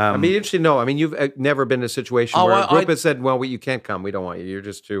 I mean, interesting to know. I mean, you've never been in a situation where a group has said, "Well, you can't come. We don't want you. You're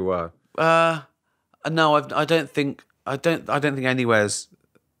just too." No, I don't think anywhere's.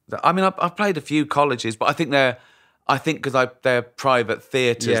 I mean, I've played a few colleges, but I think because they're private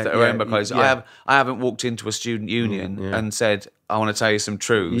theatres that are owned by colleges. I haven't walked into a student union and said, "I want to tell you some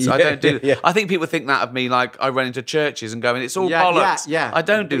truths." I don't do. I think people think that of me, like I run into churches and going, "It's all bollocks." I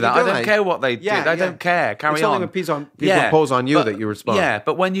don't do that. I don't care what they do. I don't care. Carry it's on. Only when people impose on you that you respond. Yeah,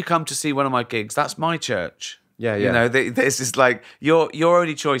 but when you come to see one of my gigs, that's my church. Yeah. You know, this is like your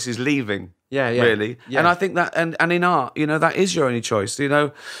only choice is leaving. Really. Yeah. And I think that, and in art, you know, that is your only choice.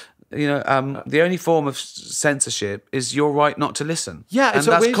 The only form of censorship is your right not to listen. Yeah, and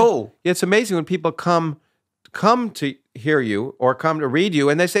that's cool. Yeah, it's amazing when people come to hear you or come to read you,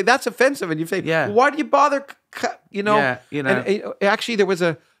 and they say that's offensive, and you say, well, why do you bother? You know. And actually, there was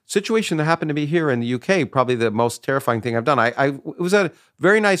a situation that happened to me here in the UK. Probably the most terrifying thing I've done. It was a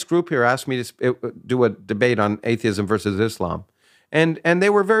very nice group here asked me to do a debate on atheism versus Islam. And they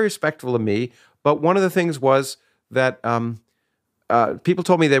were very respectful of me, but one of the things was that people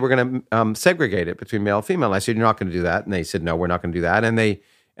told me they were going to segregate it between male and female. And I said, "You're not going to do that." And they said, "No, we're not going to do that." And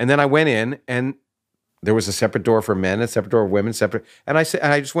then I went in, and there was a separate door for men, a separate door for women, separate. And I said,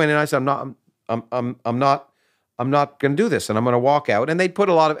 and I just went in. And I said, "I'm not going to do this," and I'm going to walk out. And they put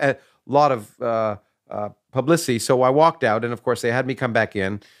a lot of publicity, so I walked out, and of course they had me come back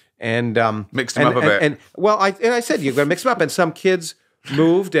in. And mixed them up a bit. I said you're going to mix them up, and some kids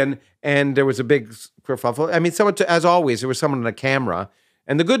moved, and there was a big kerfuffle. I mean, as always, there was someone on a camera,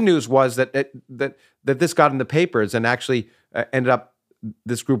 and the good news was that this got in the papers and actually ended up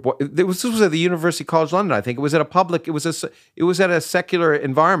this group. This was at the University College London, I think. It was at a public. It was at a secular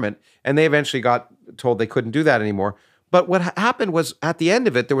environment, and they eventually got told they couldn't do that anymore. But what happened was at the end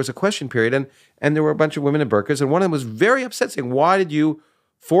of it, there was a question period, and there were a bunch of women in burqas, and one of them was very upset, saying, "Why did you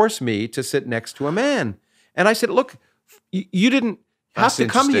force me to sit next to a man?" And I said, "Look, you didn't have to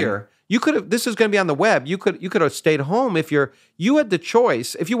come here. You could have. This is going to be on the web. You could have stayed home if you had the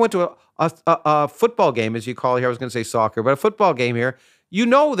choice. If you went to a football game, as you call it here, I was going to say soccer, but a football game here, you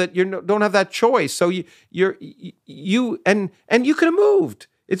know that you don't have that choice. So you could have moved.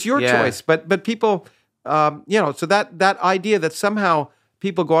 It's your choice. But people, so that idea that somehow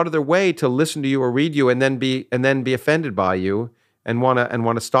people go out of their way to listen to you or read you and then be offended by you and want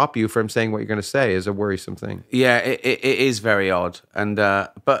to stop you from saying what you're going to say is a worrisome thing. Yeah, it is very odd. And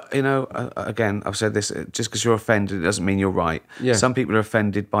but again, I've said this: just because you're offended, it doesn't mean you're right. Yeah. Some people are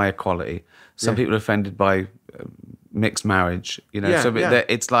offended by equality. Some people are offended by mixed marriage. So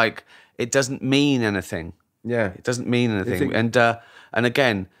it's like it doesn't mean anything. Yeah, it doesn't mean anything. And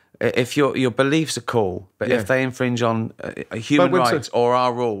again, if your beliefs are cool, but if they infringe on human rights or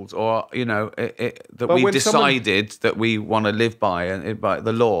our rules, or that we've decided that we want to live by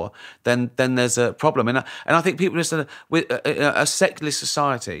the law, then there's a problem. And I think people listen with a secular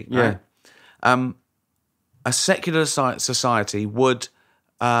society. Right? A secular society would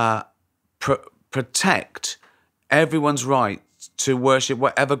protect everyone's right to worship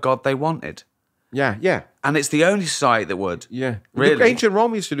whatever god they wanted. Yeah. And it's the only society that would. Yeah. Really. The ancient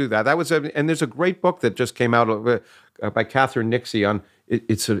Rome used to do that. And there's a great book that just came out by Catherine Nixie on,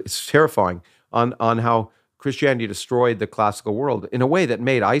 it's terrifying, on how Christianity destroyed the classical world in a way that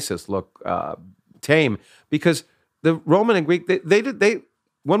made ISIS look tame. Because the Roman and Greek, they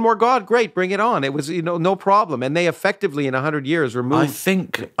one more god, great, bring it on. It was, no problem. And they effectively in 100 years removed. I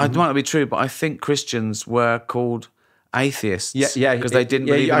think, it might not be true, but I think Christians were called atheists. Yeah, because they didn't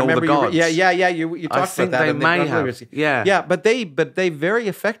believe in all the gods. You talked about that. They may have. Yeah, but they very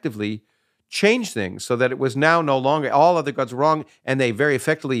effectively changed things so that it was now no longer all other gods were wrong, and they very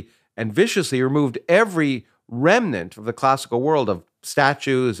effectively and viciously removed every remnant of the classical world of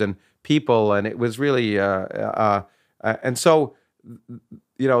statues and people, and it was really and so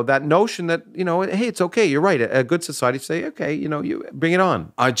that notion that hey, it's okay, you're right. A good society say, okay, you bring it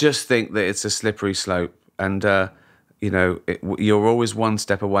on. I just think that it's a slippery slope, and you're always one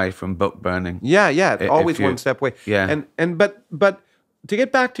step away from book burning. Yeah, always one step away. Yeah, but to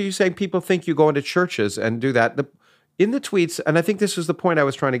get back to you saying people think you go into churches and do that. In the tweets, and I think this was the point I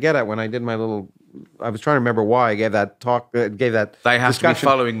was trying to get at when I did my little. I was trying to remember why I gave that talk. Gave that. They have discussion. To be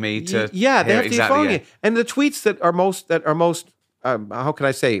following me to. Yeah, they have to be following you. And the tweets that are most. How can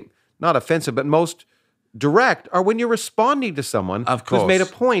I say, not offensive, but most direct are when you're responding to someone Of who's made a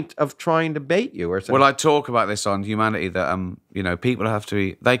course. point of trying to bait you or something. Well, I talk about this on Humanity that people have to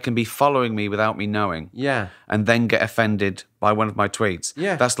be. They can be following me without me knowing. Yeah. And then get offended by one of my tweets.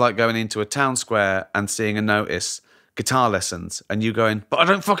 Yeah. That's like going into a town square and seeing a notice, guitar lessons, and you going, but I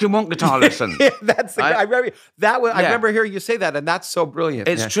don't fucking want guitar lessons. Yeah, that's the, I remember that. I Yeah. remember hearing you say that, and that's so brilliant.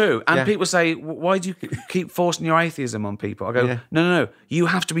 It's Yeah. true. And Yeah. people say, why do you keep forcing your atheism on people? I go, Yeah. no. You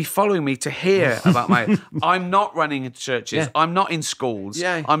have to be following me to hear about my... I'm not running into churches. Yeah. I'm not in schools.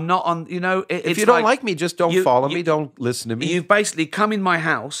 Yeah. I'm not on... If you don't like me, just don't follow me. Don't listen to me. You've basically come in my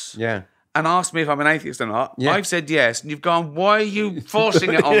house... Yeah. And asked me if I'm an atheist or not. Yeah. I've said yes, and you've gone, why are you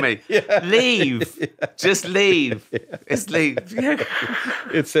forcing it on me? Leave. Just leave. It's leave.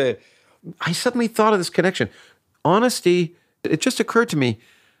 It's I suddenly thought of this connection. Honesty, it just occurred to me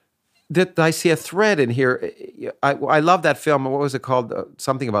that I see a thread in here. I love that film. What was it called?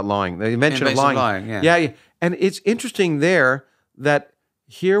 Something about lying. The Invention of Lying. Yeah. And it's interesting there that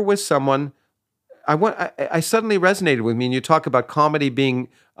here was someone... I suddenly resonated with me, and you talk about comedy being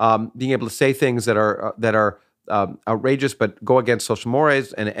able to say things that are outrageous but go against social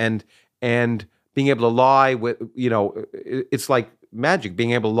mores, and being able to lie with it's like magic,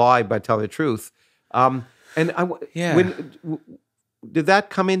 being able to lie by telling the truth. Did that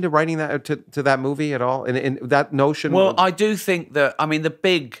come into writing that to that movie at all? And that notion? Well, I do think that the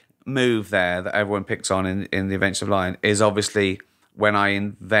big move there that everyone picks on in the Invention of Lying is obviously when I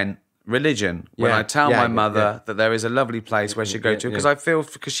invent religion, when I tell my mother that there is a lovely place where she go to,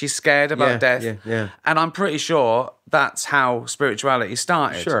 because she's scared about death, and I'm pretty sure that's how spirituality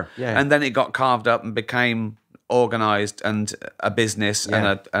started. Sure, yeah. And then it got carved up and became organized and a business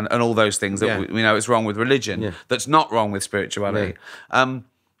and all those things that we know is wrong with religion. That's not wrong with spirituality. But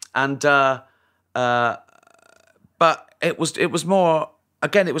it was more,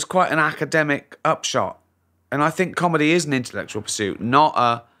 again, it was quite an academic upshot, and I think comedy is an intellectual pursuit,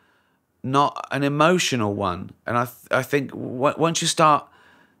 not an emotional one. And I think once you start,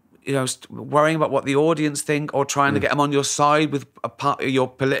 worrying about what the audience think or trying to get them on your side with a part of your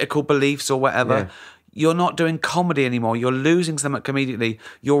political beliefs or whatever, you're not doing comedy anymore. You're losing them immediately.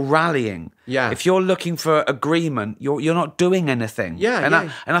 You're rallying. Yeah. If you're looking for agreement, you're not doing anything.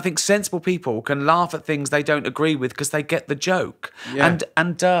 Yeah. And I think sensible people can laugh at things they don't agree with because they get the joke. Yeah.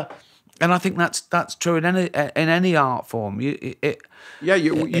 And I think that's true in any art form. You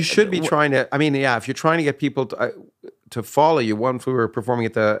should be trying to. I mean, if you're trying to get people to follow you. Once we were performing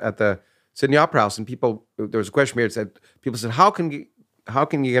at the Sydney Opera House, and there was a question here that said, people said, how can you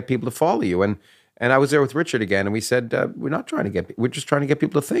get people to follow you? And I was there with Richard again, and we said, we're just trying to get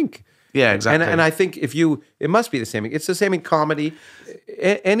people to think. Yeah, exactly. And I think it must be the same. It's the same in comedy.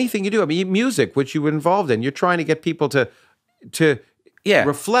 Anything you do, I mean, music, which you were involved in, you're trying to get people to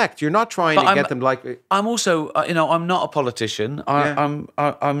reflect. You're not trying to get them like. I'm also, I'm not a politician. I'm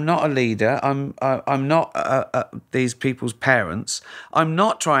not a leader. I'm not these people's parents. I'm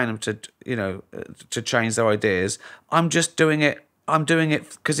not trying them to change their ideas. I'm just doing it. I'm doing it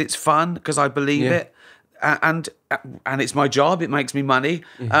because it's fun, because I believe it, and it's my job. It makes me money.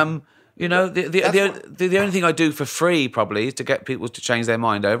 The only thing I do for free probably to get people to change their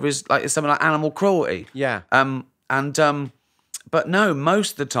mind over is something like animal cruelty. Yeah. But no,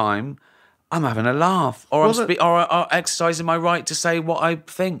 most of the time, I'm having a laugh, or I'm exercising my right to say what I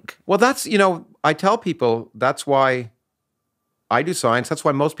think. Well, that's I tell people that's why I do science. That's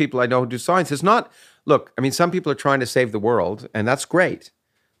why most people I know who do science. It's not. Look, I mean, some people are trying to save the world, and that's great.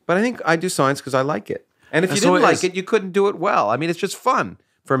 But I think I do science because I like it. And if you didn't like it, you couldn't do it well. I mean, it's just fun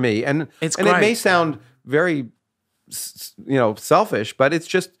for me, and it may sound very, selfish, but it's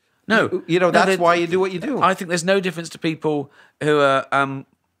just. No, that's why you do what you do. I think there's no difference to people who are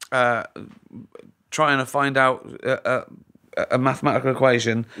trying to find out a mathematical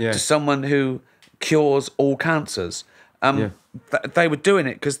equation to someone who cures all cancers. They were doing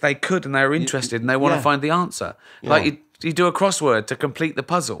it because they could and they were interested and they want to find the answer. Yeah. Like you do a crossword to complete the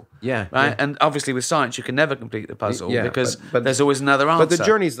puzzle. Yeah. Right. Yeah. And obviously with science you can never complete the puzzle because but there's always another answer. But the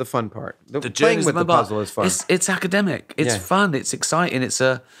journey's the fun part. The playing with the puzzle is fun. It's academic. It's fun. It's exciting. It's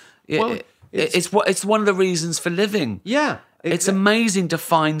one of the reasons for living. Yeah. It's amazing to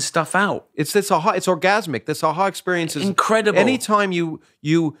find stuff out. It's orgasmic. This aha experience is incredible. Anytime you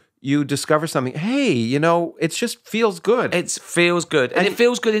discover something, hey, it just feels good. It feels good. And it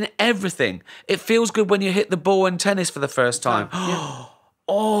feels good in everything. It feels good when you hit the ball in tennis for the first time. Yeah.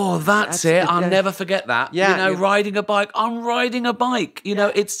 Oh, that's it. I'll never forget that. Yeah, riding a bike. I'm riding a bike.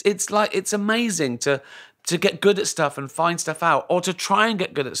 It's amazing to get good at stuff and find stuff out, or to try and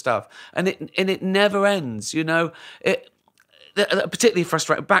get good at stuff. And it never ends, particularly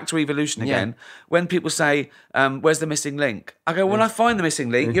frustrating. Back to evolution again. When people say, "Where's the missing link?" I go, "When I find the missing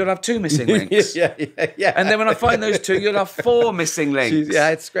link, you'll have 2 missing links." yeah. And then when I find those 2, you'll have 4 missing links. Yeah,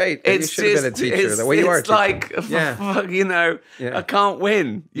 it's great. You should have been a teacher. The way you are. It's like, you know, I can't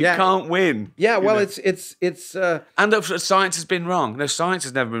win. You can't win. Yeah, well, it's and science has been wrong. No, science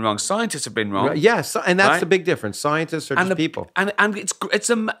has never been wrong. Scientists have been wrong. Yes, and that's the big difference. Scientists are just people. And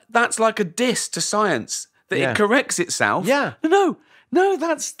that's like a diss to science that it corrects itself. Yeah. No,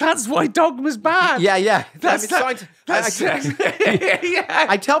 that's why dogma's bad. Yeah.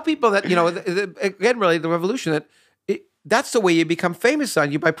 I tell people that, again, really, the revolution, that that's the way you become famous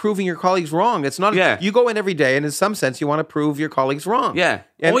on you, by proving your colleagues wrong. It's not, you go in every day, and in some sense, you want to prove your colleagues wrong. Yeah.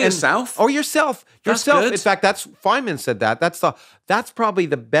 Or yourself. Or yourself. That's good. In fact, Feynman said that. That's probably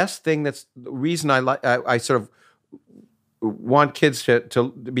the best thing. That's the reason I sort of want kids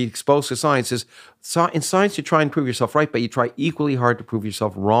to be exposed to science. Is in science you try and prove yourself right, but you try equally hard to prove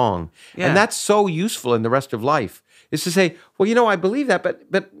yourself wrong. Yeah. And that's so useful in the rest of life, is to say, well, I believe that,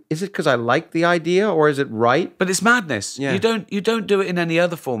 but is it because I like the idea, or is it right? But it's madness. Yeah. You don't do it in any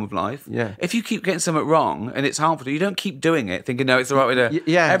other form of life. Yeah. If you keep getting something wrong and it's harmful to you, don't keep doing it thinking, no, it's the right way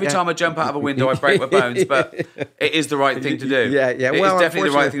to... Every time I jump out of a window, I break my bones, but it is the right thing to do. Yeah. Well, it's definitely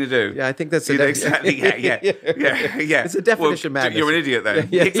the right thing to do. Yeah, I think that's exactly. Yeah. It's a definition of madness. You're an idiot then.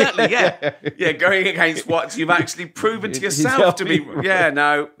 Exactly. Yeah. Going against what you've actually proven to yourself to be. Yeah.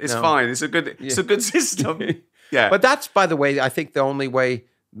 No, it's fine. It's a good system. Yeah. But that's, by the way, I think the only way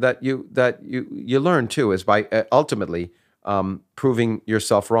that you learn too is by ultimately proving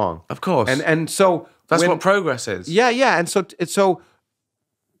yourself wrong. Of course. And so that's what progress is. Yeah. And so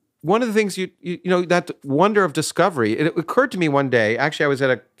one of the things that wonder of discovery, it occurred to me one day. Actually, I was at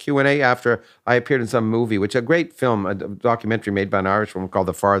a Q&A after I appeared in some movie, which is a great film, a documentary made by an Irish woman called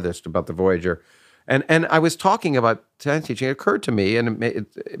The Farthest, about the Voyager. And I was talking about science teaching. It occurred to me, and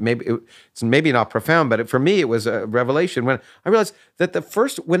it's maybe not profound, but for me it was a revelation when I realized that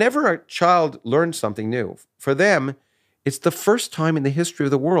whenever a child learns something new, for them, it's the first time in the history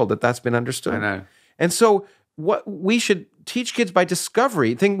of the world that's been understood. I know. And so what we should teach kids by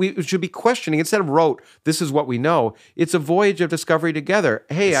discovery, thing we should be questioning instead of rote, this is what we know. It's a voyage of discovery together.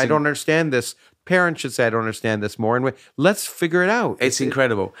 Hey, I don't understand this. Parents should say, I don't understand this more, and let's figure it out. It's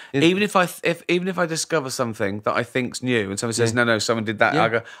incredible. Even if I discover something that I think's new, and someone says, no, someone did that, I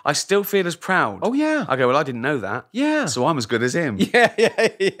go, I still feel as proud. Oh yeah. I go, well, I didn't know that. Yeah. So I'm as good as him. Yeah,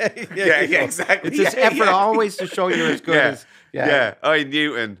 exactly. It's this effort always to show you're as good as. Yeah. Oh,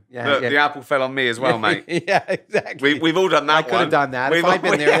 Newton. Look, the apple fell on me as well, mate. Yeah, exactly. We've all done that. I could have done that if I'd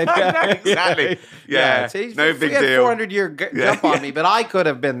been there. Exactly. Yeah. See, no big deal. He had 400-year jump on me, but I could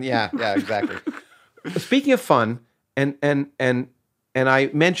have been. Yeah, exactly. Speaking of fun, and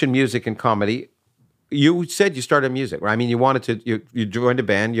I mentioned music and comedy. You said you started music, right? I mean, you wanted to. You joined a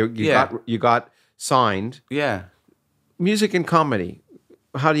band. You got signed. Yeah. Music and comedy.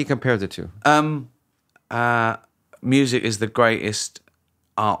 How do you compare the two? Music is the greatest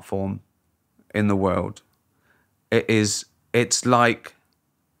art form in the world. It's like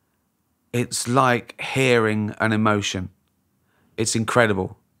hearing an emotion. It's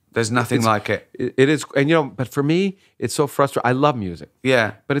incredible. There's nothing like it. It is, and but for me, it's so frustrating. I love music.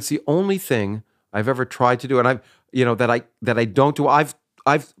 Yeah. But it's the only thing I've ever tried to do, and that I don't do. I've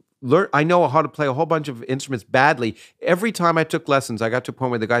learned. I know how to play a whole bunch of instruments badly. Every time I took lessons, I got to a point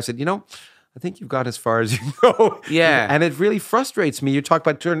where the guy said, I think you've got as far as you can go. Yeah. And it really frustrates me. You talk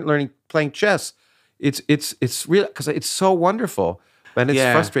about playing chess. It's real because it's so wonderful. And it's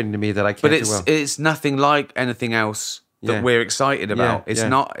frustrating to me that I can't do well. But it's nothing like anything else that we're excited about. It's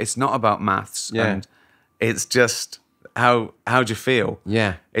not about maths. Yeah. And it's just how do you feel?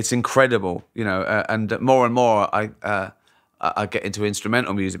 Yeah. It's incredible, and more I get into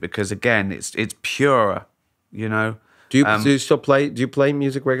instrumental music because again it's pure, Do you still play? Do you play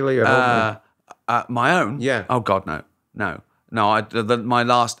music regularly at home? My own? Yeah. Oh God, no. My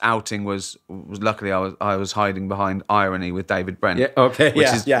last outing was luckily I was hiding behind Irony with David Brent. Yeah. Okay. Which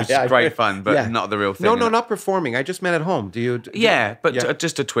is great fun, but not the real thing. No, not performing. I just meant at home.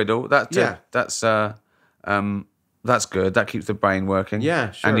 Just a twiddle. That's good. That keeps the brain working.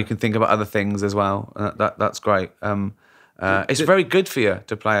 Yeah, sure. And you can think about other things as well. That's great. It's very good for you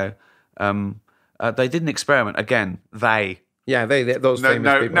to play. They did an experiment again. Those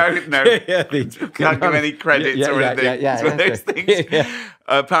famous people. No. Can't give any credit or anything. It's one of those things.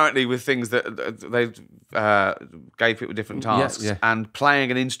 Apparently, with things that they gave people different tasks, and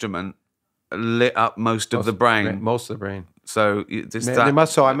playing an instrument lit up most of the brain. Most of the brain. So I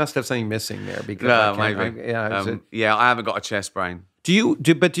must have something missing there because maybe. I haven't got a chess brain. Do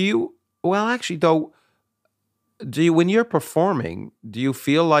you? Well, actually, though. do you, when you're performing, do you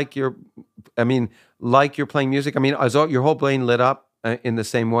feel like like you're playing music? I mean, is your whole brain lit up in the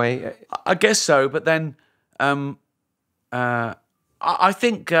same way? I guess so, but then I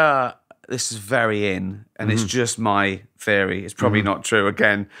think this is very in, and it's just my theory. It's probably not true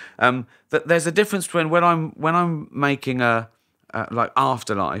again. That there's a difference between when I'm making a like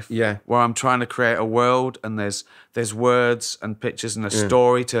Afterlife, where I'm trying to create a world, and there's words and pictures and a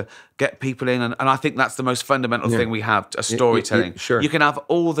story to get people in, and I think that's the most fundamental thing we have, a storytelling. Sure. You can have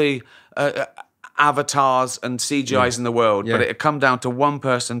all the avatars and CGIs in the world, but it come down to one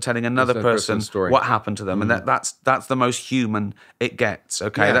person telling another person what happened to them, and that's the most human it gets.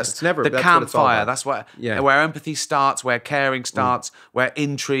 Okay, that's the campfire. That's where empathy starts, where caring starts, where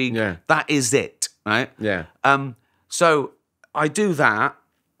intrigue. That is it, right? Yeah. So I do that,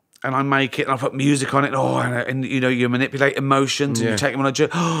 and I make it, and I put music on it. And you know, you manipulate emotions, and you take them on a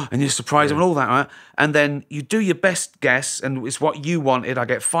journey, and you surprise them, and all that, right? And then you do your best guess, and it's what you wanted. I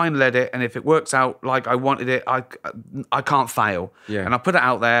get final edit, and if it works out like I wanted it, I can't fail. Yeah. And I put it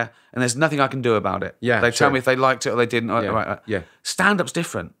out there, and there's nothing I can do about it. Yeah. They tell me if they liked it or they didn't. Yeah. Stand-up's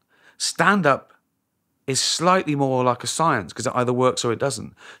different. Stand-up is slightly more like a science, because it either works or it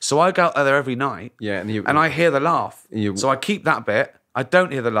doesn't. So I go out there every night, and I hear the laugh. So I keep that bit. I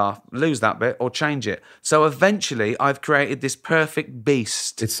don't hear the laugh, lose that bit, or change it. So eventually, I've created this perfect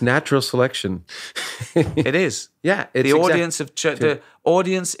beast. It's natural selection. It is. Yeah. The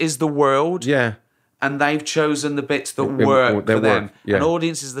audience is the world. Yeah. And they've chosen the bits that work for them. Yeah. An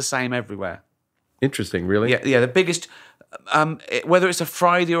audience is the same everywhere. Interesting, really? Yeah. The biggest... whether it's a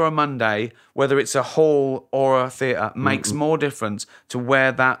Friday or a Monday, whether it's a hall or a theatre, makes more difference to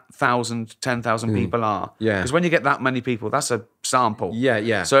where that 1,000, 10,000 people are. Yeah. Because when you get that many people, that's a sample. Yeah,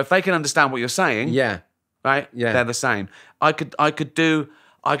 yeah. So if they can understand what you're saying, right, they're the same. I could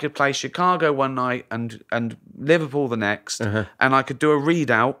play Chicago one night and Liverpool the next, and I could do a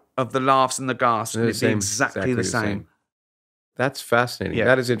readout of the laughs and the gasps, and it'd be exactly the same. That's fascinating. Yeah.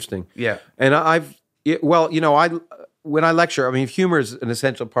 That is interesting. Yeah. And when I lecture, I mean, humor is an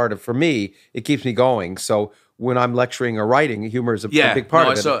essential part of, for me, it keeps me going. So when I'm lecturing or writing, humor is a big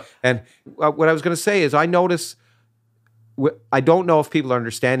part of it. And what I was going to say is I notice, I don't know if people are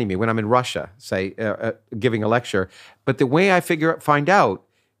understanding me when I'm in Russia, say, giving a lecture, but the way I find out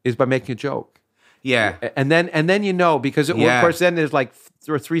is by making a joke. Yeah. And then you know, because of course then there's like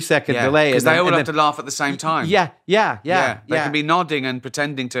a 3-second delay. Because they all have to laugh at the same time. Yeah. They can be nodding and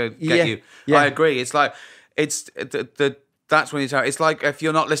pretending to get you. Yeah. I agree. It's like, that's when you tell. It's like if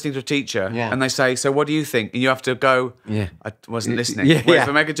you're not listening to a teacher and they say, "So what do you think?" and you have to go, I wasn't listening. Wait, if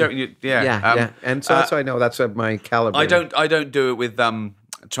I make a joke, and so that's why I know that's my caliber. I don't do it with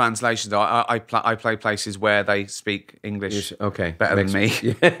translations. I play places where they speak English better than me,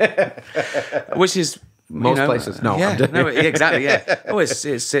 which is most places. No, exactly. Yeah. Oh,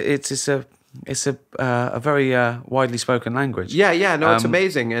 it's a very widely spoken language. Yeah. No, it's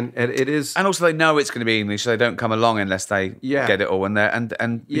amazing, and it is. And also, they know it's going to be English, so they don't come along unless they get it all.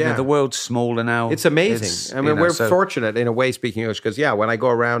 And you know, the world's smaller now. It's amazing. I mean, we're fortunate in a way speaking English, because when I go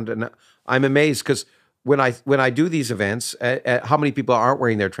around, and I'm amazed because when I do these events, how many people aren't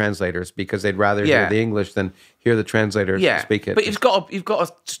wearing their translators because they'd rather hear the English than hear the translator speak it. But you've got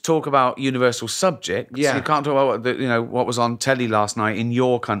to talk about universal subjects. Yeah. You can't talk about what was on telly last night in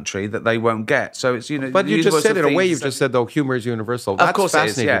your country that they won't get. So it's But you just said in a way. You've just said though humor is universal. That's of course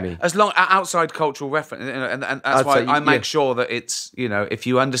fascinating it is. to me. As long outside cultural reference, and that's why I make sure that it's if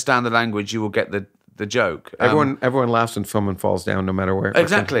you understand the language, you will get the joke. Everyone laughs when someone falls down, no matter where.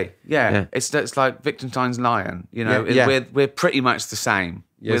 Exactly. Yeah. It's like Wittgenstein's lion. We're pretty much the same.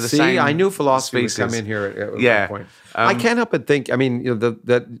 Yeah. We're the same. I knew philosophy would come in here at one point. I can't help but think. I mean,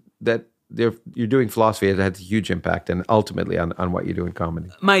 that you're doing philosophy. It had a huge impact, and ultimately on what you do in comedy.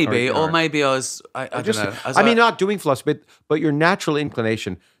 Maybe I don't know. I mean, not doing philosophy, but your natural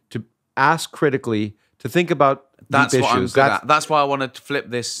inclination to ask critically, to think about. That's deep what issues. I'm good at. That's why I wanted to flip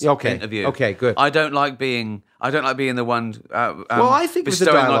this interview. Okay, good. I don't like being the one. I think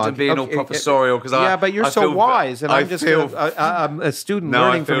bestowing on to being all professorial because but you're so wise, and I'm just a student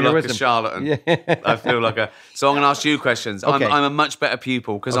learning from your wisdom. I feel like a charlatan. I feel like so I'm going to ask you questions. Okay. I'm a much better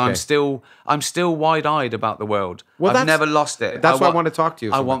pupil because I'm still wide-eyed about the world. Well, I've never lost it. That's why I want to talk to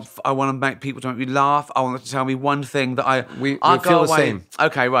you. I want to make people to make me laugh. I want them to tell me one thing that we feel the same.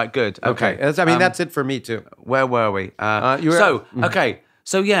 Okay, right, good. Okay. I mean, that's it for me too. Where were we?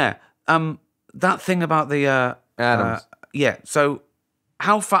 That thing about the atoms. So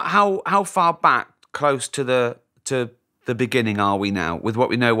how far back close to the beginning are we now with what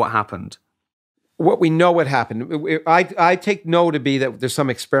we know what happened? what we know what happened. I take no to be that there's some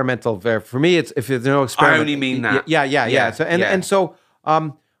experimental. For me, it's if there's no experiment. I only mean that. Yeah. So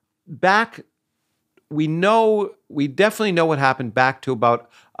back, we definitely know what happened back to about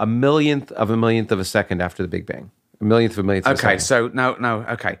a millionth of a second after the Big Bang. A millionth of a second. Okay, so no.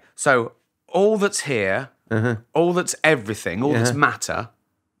 Okay, so all that's here, all that's everything, all that's matter,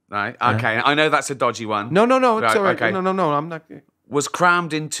 right? Okay, I know that's a dodgy one. No. It's Right, all right. okay. No. I'm not. Was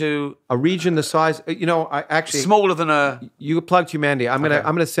crammed into A region the size. I actually. smaller than a. You plugged humanity. I'm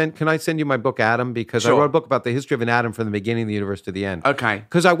gonna send. Can I send you my book, Atom? Because I Sure. wrote a book about the history of an atom from the beginning of the universe to the end. Okay.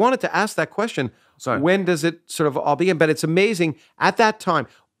 Because I wanted to ask that question. Sorry. When does it sort of all begin? But it's amazing. At that time,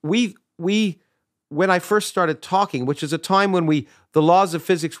 when I first started talking, which is a time when the laws of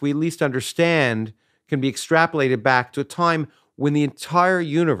physics we least understand can be extrapolated back to a time when the entire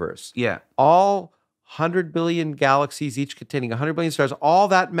universe, Yeah. all 100 billion galaxies, each containing 100 billion stars, all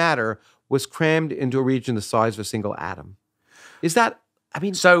that matter was crammed into a region the size of a single atom. Is that, I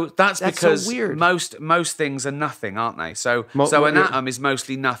mean... So that's so because weird. most things are nothing, aren't they? So an atom is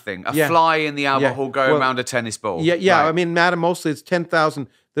mostly nothing. A Yeah. fly in the Albert Yeah. Hall going Well, around a tennis ball. Yeah. Right. I mean, atom mostly it's 10,000.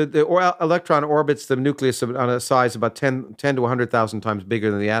 The electron orbits the nucleus on a size about 10 to 100,000 times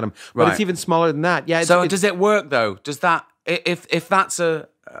bigger than the atom. But Right. it's even smaller than that. Yeah. So does it work though? Does that if that's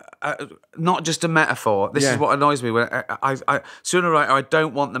not just a metaphor? This is what annoys me. When I sooner or later I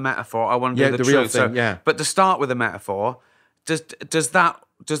don't want the metaphor. I want to do the real truth. thing. Yeah. But to start with a metaphor, does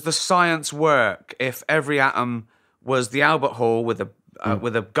the science work if every atom was the Albert Hall with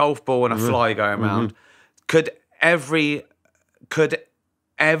a golf ball and a fly going around? Could every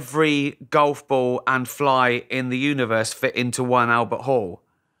golf ball and fly in the universe fit into one Albert Hall?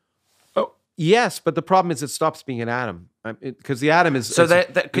 Oh, yes, but the problem is it stops being an atom because the atom is. So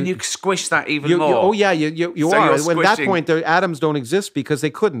can you squish that even more? Oh yeah, you So are. you're At that squishing- point, the atoms don't exist because they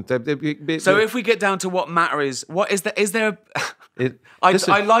couldn't. So if we get down to what matter is, what is there? Is there?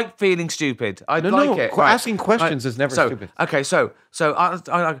 Listen. I like feeling stupid. I like it. Right. Asking questions is never stupid. Okay, so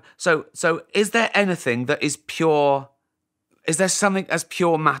is there anything that is pure? Is there something as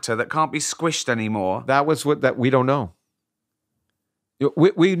pure matter that can't be squished anymore? That was that we don't know.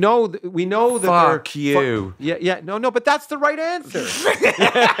 We know that Fuck you. No, but that's the right answer.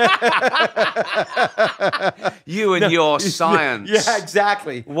 You and your science. Yeah,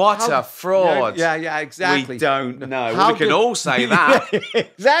 exactly. What a fraud. Yeah, exactly. We don't know. How We can good- all say that.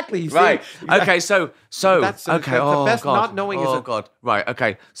 Exactly. see? Right. Okay. So. That's Okay. the best God. not knowing is Oh a- God. Right.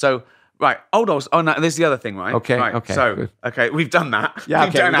 Okay. So. Right. Hold on. Oh no. There's the other thing. Right. Okay, Right. okay, So. good. Okay. We've done that. Yeah,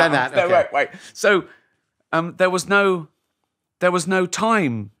 okay, we've done that, No, okay. Wait. So. There was no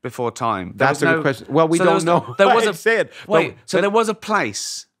time before time. There That's was a good question. Well, we don't know. There was I said. Wait. But- So there was a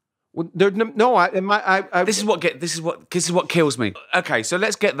place. Well, This is what kills me. Okay, so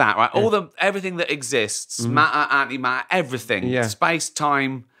let's get that right. Everything that exists, matter, antimatter, everything, Yeah. space,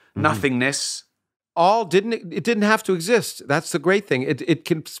 time, nothingness. it didn't have to exist. That's the great thing. It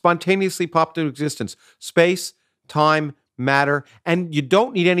can spontaneously pop into existence. Space, time, matter, and you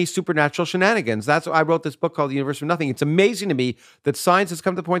don't need any supernatural shenanigans. That's why I wrote this book called The Universe of Nothing. It's amazing to me that science has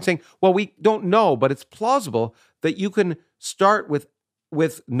come to the point saying, well, we don't know, but it's plausible that you can start with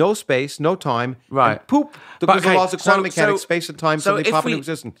no space, no time, Right. and poop, because the okay, laws of quantum so- mechanics, so- space and time so suddenly if pop we- into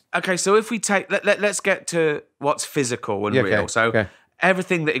existence. Okay, so if we take, let's get to what's physical and Yeah, real. okay, So okay.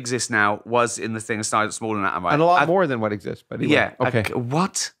 everything that exists now was in the thing size smaller than atom, right? And a lot more than what exists. But anyway, Yeah. okay.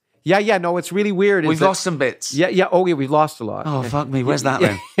 What? Yeah, no, it's really weird. We've lost some bits. Yeah. Oh, yeah, we've lost a lot. Oh, fuck me. Where's that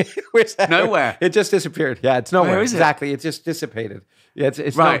then? Where's that? Nowhere. It just disappeared. Yeah, it's nowhere. Where is it? Exactly. It just dissipated. Yeah,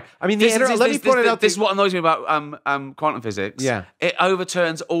 it's Right. No, I mean, let me point it out. This is what annoys me about quantum physics. Yeah. It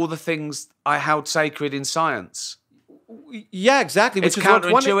overturns all the things I held sacred in science. Yeah, exactly. It's Which is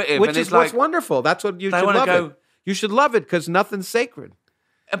counterintuitive, Which and is it's what's like- wonderful. That's what you They should wanna love go- it. You should love it because nothing's sacred.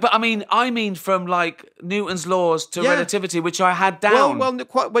 But I mean from like Newton's laws to Yeah. relativity, which I had down.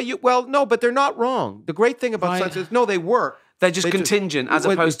 No, but they're not wrong. The great thing about Right. science is no, they work. They're just contingent as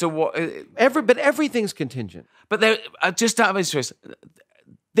well, opposed to what. But everything's contingent. But they're just out of interest.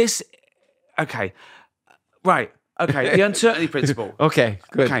 This, okay, right, okay. The uncertainty principle. Okay,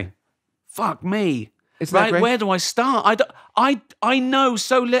 good. Okay, fuck me. Isn't that Right, great? where do I start? I know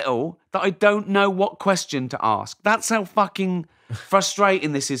so little that I don't know what question to ask. That's how fucking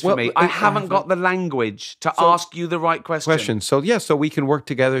frustrating this is for Well, me. I haven't got the language to ask you the right question. So we can work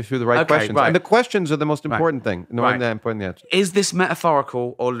together through the right Okay, questions. right. And the questions are the most important thing. No, Right. the important answer. Is this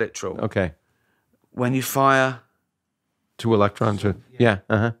metaphorical or literal? Okay. When you fire, 2 electrons. Yeah.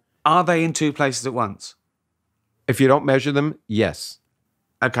 Uh-huh. are they in two places at once? If you don't measure them, yes.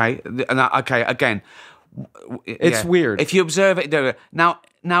 Okay, okay. Again, It's weird. If you observe it, now,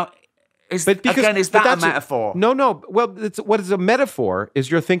 is that a metaphor? No. Well, what is a metaphor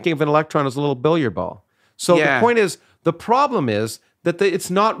is you're thinking of an electron as a little billiard ball. So the point is, the problem is that it's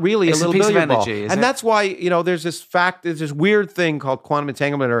not really a little billiard ball. And that's why, there's this weird thing called quantum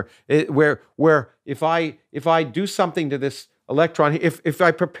entanglement, where if I do something to this electron, if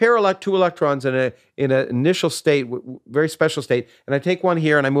I prepare two electrons in an initial state, very special state, and I take one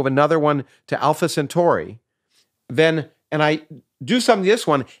here and I move another one to Alpha Centauri, and I do something to this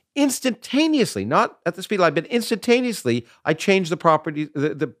one, instantaneously, not at the speed of light, but instantaneously, I change the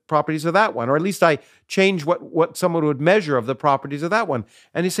properties of that one, or at least I change what someone would measure of the properties of that one.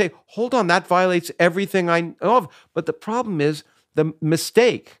 And you say, hold on, that violates everything I know of. But the problem is, the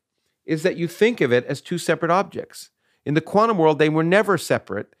mistake is that you think of it as two separate objects. In the quantum world, they were never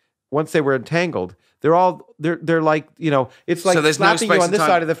separate. Once they were entangled, they're like, it's like slapping you on this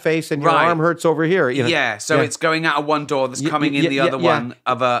side of the face and your arm hurts over here. It's going out of one door that's coming in the other one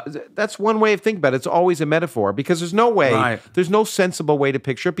of a... That's one way of thinking about it. It's always a metaphor, because there's no way, there's no sensible way to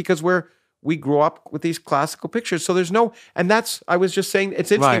picture it, because we grow up with these classical pictures. So there's no, and that's, I was just saying,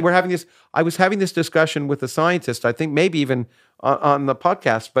 it's interesting. I was having this discussion with a scientist, I think maybe even on the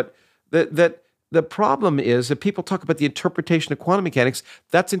podcast, but that the problem is that people talk about the interpretation of quantum mechanics.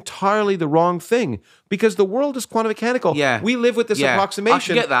 That's entirely the wrong thing, because the world is quantum mechanical. Yeah. We live with this approximation. I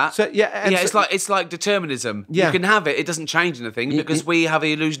can get that. So, it's like determinism. Yeah. You can have it. It doesn't change anything, because we have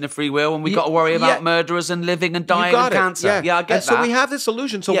the illusion of free will, and we got to worry about murderers and living and dying and cancer. I get that. So we have this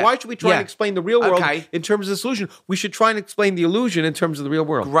illusion. So why should we try and explain the real world in terms of this illusion? We should try and explain the illusion in terms of the real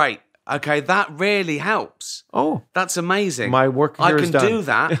world. Great. Okay, that really helps. Oh. That's amazing. My work here is done. I can do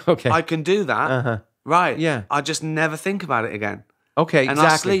that. Okay. I can do that. Uh-huh. Right. Yeah. I just never think about it again. Okay, and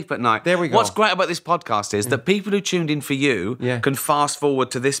exactly. I sleep at night. There we go. What's great about this podcast is that people who tuned in for you can fast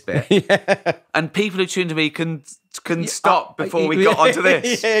forward to this bit, and people who tuned to me can stop before we got onto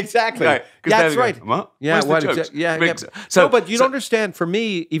this. Yeah, exactly. Right, that's right. What? Yeah, what? Yeah. So, but you don't understand. For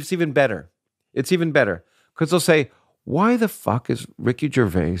me, it's even better. It's even better, because they'll say, why the fuck is Ricky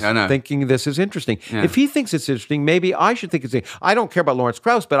Gervais thinking this is interesting? Yeah. If he thinks it's interesting, maybe I should think it's interesting. I don't care about Lawrence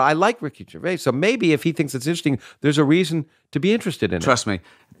Krauss, but I like Ricky Gervais. So maybe if he thinks it's interesting, there's a reason to be interested in it. Trust me,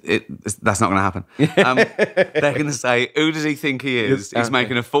 that's not going to happen. They're going to say, who does he think he is? He's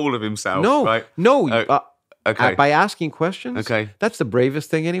making a fool of himself. No, right? No. By asking questions. Okay. That's the bravest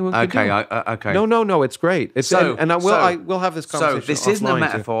thing anyone could do. Okay. No, it's great. I will have this conversation. So this isn't a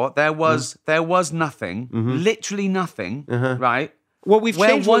metaphor. There was nothing, literally nothing, right? Well,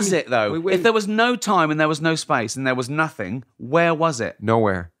 where was it though? If there was no time and there was no space and there was nothing, where was it?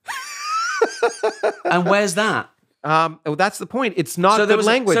 Nowhere. And where's that? That's the point. It's not good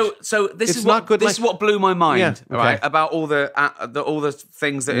language. So this is what blew my mind, right? About all the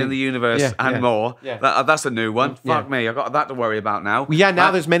things that are in the universe and more. Yeah. That's a new one. Fuck me, I got that to worry about now. Well,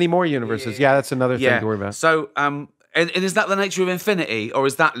 now there's many more universes. Yeah, that's another thing to worry about. So, and is that the nature of infinity, or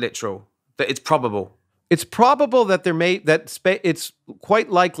is that literal? That it's probable. It's probable that it's quite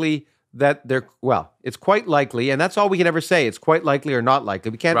likely that they're, it's quite likely, and that's all we can ever say. It's quite likely or not likely.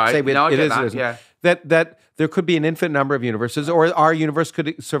 We can't say it is or isn't. That there could be an infinite number of universes, or our universe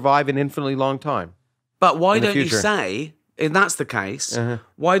could survive an infinitely long time. But why don't you say, if that's the case,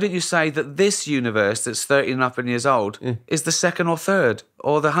 why don't you say that this universe that's 30 and up years old is the second or third,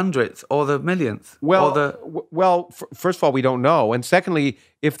 or the 100th, or the millionth? First of all, we don't know. And secondly,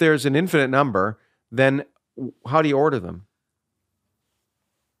 if there's an infinite number, then how do you order them?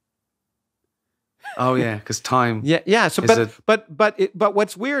 Oh yeah, because time. Yeah. So, but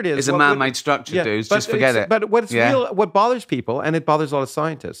what's weird is it's a man-made structure, dudes. Just forget it. But what bothers people, and it bothers a lot of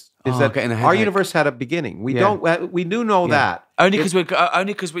scientists, is that our universe had a beginning. We don't. We do know that only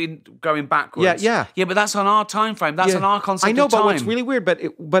because we're going backwards. Yeah. But that's on our time frame. That's on our concept. I know, of time. But what's really weird,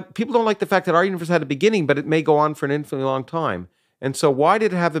 but people don't like the fact that our universe had a beginning, but it may go on for an infinitely long time. And so, why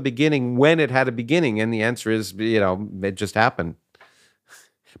did it have a beginning when it had a beginning? And the answer is, it just happened.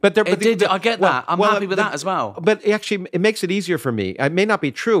 I get that. I'm happy with that as well. But actually, it makes it easier for me. It may not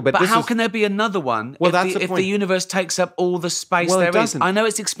be true, but how can there be another one if the universe takes up all the space there is? I know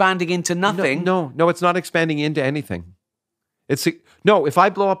it's expanding into nothing. No, it's not expanding into anything. If I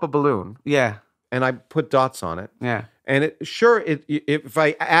blow up a balloon, and I put dots on it, and if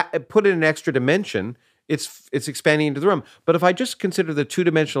I put in an extra dimension, it's expanding into the room. But if I just consider the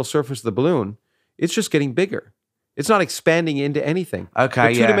two-dimensional surface of the balloon, it's just getting bigger. It's not expanding into anything.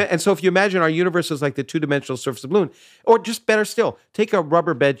 Okay, And so if you imagine our universe is like the two-dimensional surface of the balloon, or just better still, take a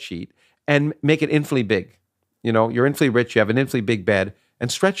rubber bed sheet and make it infinitely big. You're infinitely rich, you have an infinitely big bed,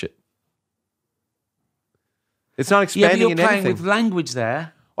 and stretch it. It's not expanding into anything. You're playing with language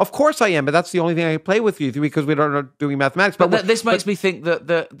there. Of course I am, but that's the only thing I can play with you because we're not doing mathematics. But this makes me think that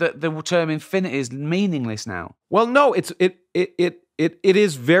the term infinity is meaningless now. Well, no, it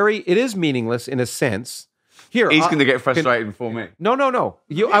is meaningless in a sense. Here, he's going to get frustrated before me. No. I'm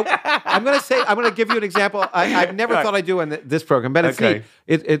going to give you an example. I've never thought I'd do in this program, but it's neat.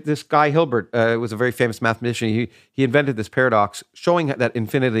 This guy Hilbert was a very famous mathematician. He invented this paradox, showing that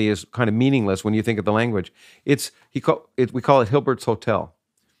infinity is kind of meaningless when you think of the language. We call it Hilbert's Hotel.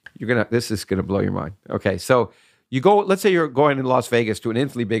 This is gonna blow your mind. Okay, so you go. Let's say you're going in Las Vegas to an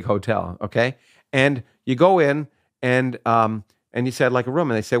infinitely big hotel. Okay, and you go in and you say, I'd like a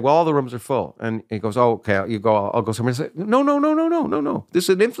room. And they say, well, all the rooms are full. And he goes, oh, okay, I'll go somewhere. And say, no. This is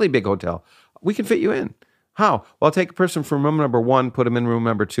an infinitely big hotel. We can fit you in. How? Well, I'll take a person from room number 1, put him in room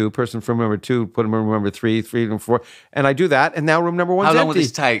number 2, person from room number 2, put him in room number 3, 3 and 4. And I do that, and now room number 1's empty. How long will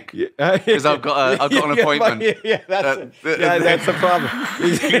this take? Because I've got an appointment. That's the problem.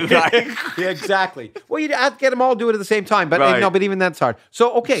 Yeah, exactly. Well, you have to get them all do it at the same time. But but even that's hard.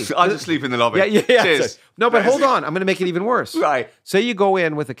 So, okay. I just sleep in the lobby. Yeah. Cheers. No, but hold on. I'm going to make it even worse. Right. Say you go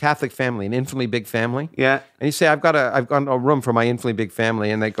in with a Catholic family, an infinitely big family. Yeah. And you say, I've got a room for my infinitely big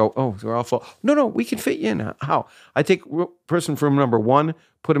family. And they go, oh, we're all full. No, we can fit you in. How? I take person from room number 1,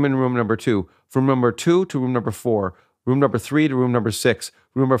 put them in room number 2. From room number 2 to room number 4. Room number 3 to room number 6.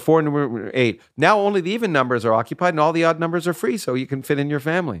 Room number 4 to room number 8. Now only the even numbers are occupied and all the odd numbers are free, so you can fit in your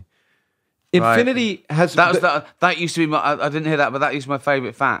family. Infinity has... That used to be I didn't hear that, but that used to be my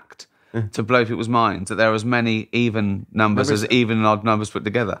favourite fact. To blow people's minds that there are as many even numbers as even and odd numbers put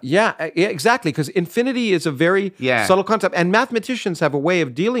together. Yeah, exactly. Because infinity is a very subtle concept, and mathematicians have a way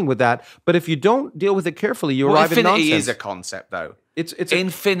of dealing with that. But if you don't deal with it carefully, you arrive at nonsense. Infinity is a concept, though.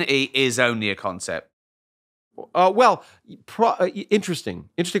 Infinity is only a concept. Interesting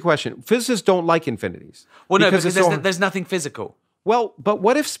question. Physicists don't like infinities. Well, no, because there's nothing physical. Well, but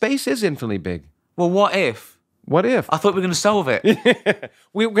what if space is infinitely big? Well, what if? What if? I thought we were going to solve it.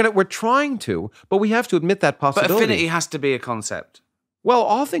 We're trying to, but we have to admit that possibility. But infinity has to be a concept. Well,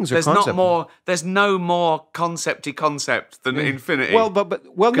 all things are concepts. There's no more concept-y concept than infinity. Well, no,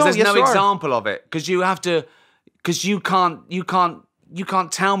 there's no example of it because you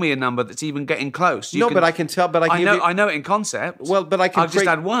can't tell me a number that's even getting close. But I can tell. But I know it in concept. Well, but I can. I've just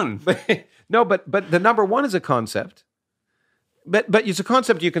had one. But the number 1 is a concept. But it's a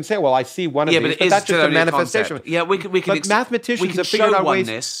concept you can say, well, I see one of these, but that's just a manifestation. Yeah, we can. But mathematicians have figured out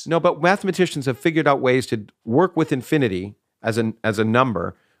ways. No, but mathematicians have figured out ways to work with infinity as a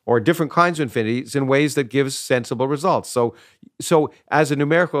number or different kinds of infinities in ways that gives sensible results. So as a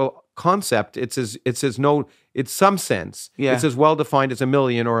numerical concept, it's some sense. Yeah. It's as well defined as a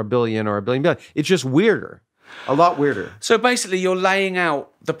million or a billion or a billion. It's just weirder, a lot weirder. So basically, you're laying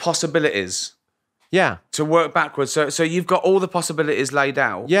out the possibilities. Yeah. To work backwards. So you've got all the possibilities laid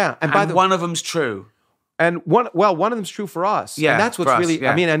out. Yeah. And one of them's true. And one of them's true for us. Yeah. And that's what's really,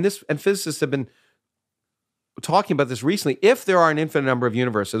 yeah. I mean, and physicists have been talking about this recently. If there are an infinite number of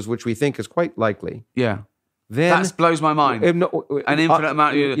universes, which we think is quite likely. Yeah. Then that blows my mind. An infinite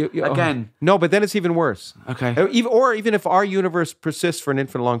amount of again. No, but then it's even worse. Okay. Even if our universe persists for an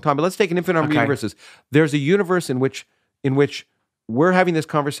infinite long time, but let's take an infinite number of universes. There's a universe in which we're having this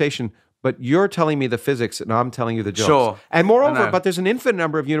conversation, but you're telling me the physics and I'm telling you the jokes. Sure. And moreover, but there's an infinite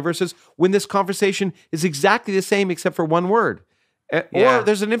number of universes when this conversation is exactly the same except for one word. Or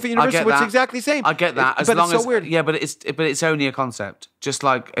there's an infinite universe which is exactly the same. I get that. But it's so weird. Yeah, but it's only a concept. Just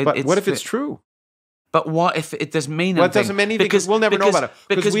like But what if it's true? But what if it doesn't mean anything? Well, it doesn't mean anything because we'll never know about it.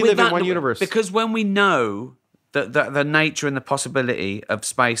 Because we live in one universe. Because when we know the nature and the possibility of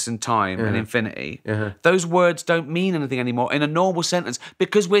space and time and infinity, those words don't mean anything anymore in a normal sentence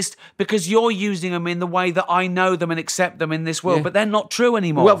because you're using them in the way that I know them and accept them in this world, but they're not true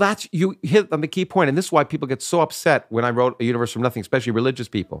anymore. Well, you hit on the key point, and this is why people get so upset when I wrote A Universe from Nothing, especially religious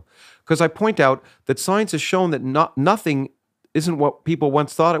people, because I point out that science has shown that nothing isn't what people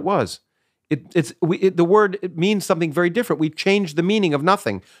once thought it was. The word means something very different. We changed the meaning of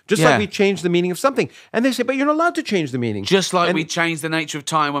nothing, just like we changed the meaning of something. And they say, but you're not allowed to change the meaning. Just like we changed the nature of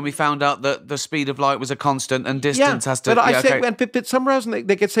time when we found out that the speed of light was a constant and distance has to... But I say, but some reason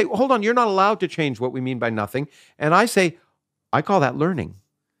they could say, hold on, you're not allowed to change what we mean by nothing. And I say, I call that learning.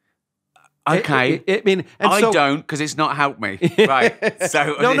 Okay. I don't, because it's not helped me. Right.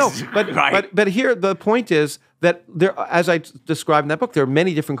 So but here the point is that there, as I described in that book, there are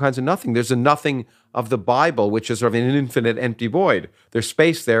many different kinds of nothing. There's a nothing of the Bible, which is sort of an infinite empty void. There's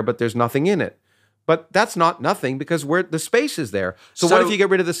space there, but there's nothing in it. But that's not nothing because the space is there. So what if you get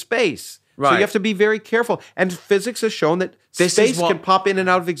rid of the space? Right. So you have to be very careful. And physics has shown that space can pop in and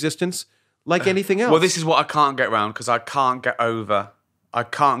out of existence like anything else. Well, this is what I can't get around because I can't get over I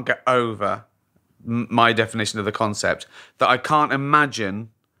can't get over my definition of the concept, that I can't imagine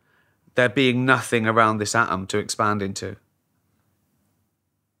there being nothing around this atom to expand into.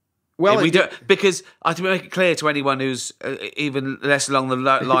 Well, we do, because I have to make it clear to anyone who's even less along the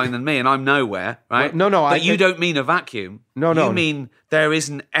line than me, and I'm nowhere, right? Well, no. But you don't mean a vacuum. No. You mean there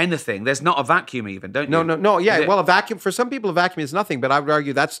isn't anything. There's not a vacuum even, don't you? No. Yeah, well, a vacuum, for some people, a vacuum is nothing, but I would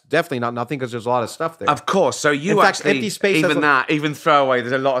argue that's definitely not nothing because there's a lot of stuff there. Of course. So you in fact, actually, empty space even throw away,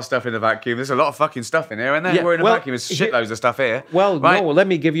 there's a lot of stuff in the vacuum. There's a lot of fucking stuff in here, and then we're in a vacuum. There's shitloads of stuff here. Well, right? no, let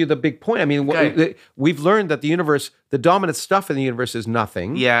me give you the big point. I mean, Okay. we've learned that the universe, the dominant stuff in the universe is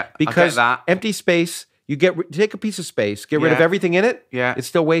nothing. Yeah, because I get that. empty space, you take a piece of space, get rid of everything in it, it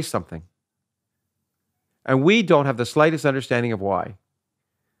still weighs something. And we don't have the slightest understanding of why.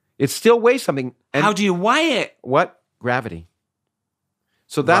 It still weighs something. And how do you weigh it? What? Gravity.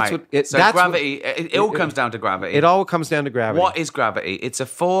 So that's right. what it. So that's gravity. It all comes down to gravity. It all comes down to gravity. What is gravity? It's a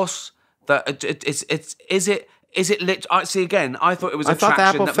force that is it lit? See, again, I thought it was. I thought the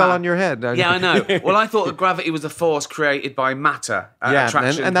apple fell on your head. Yeah, I know. Well, I thought that gravity was a force created by matter.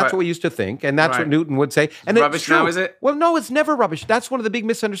 Attraction, and that's what we used to think, and that's what Newton would say. And rubbish now, is it? Well, no, it's never rubbish. That's one of the big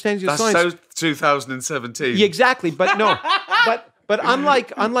misunderstandings of science. That's so 2017. Yeah, exactly, but no, but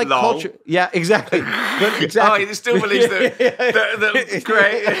unlike culture, yeah, exactly. But exactly. Oh, he still believes that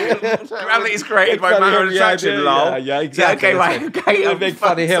gravity is created by matter and attraction. Lol. Yeah, exactly. Yeah, okay, I'm making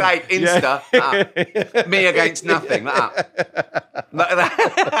fun of him. Insta. Me against nothing.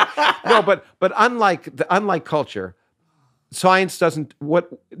 No, but unlike culture, science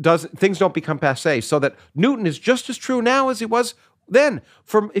things don't become passé. So that Newton is just as true now as it was then.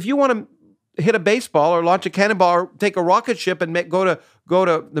 If you want to hit a baseball or launch a cannonball or take a rocket ship and go to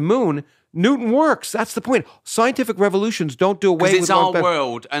the moon, Newton works. That's the point. Scientific revolutions don't do away with it's our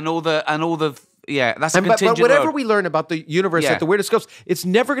world and all the that's a contingent but whatever world. we learn about the universe at the weirdest scopes, it's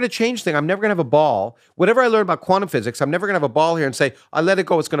never going to change things. I'm never going to have a ball. Whatever I learn about quantum physics, I'm never going to have a ball here and say, I let it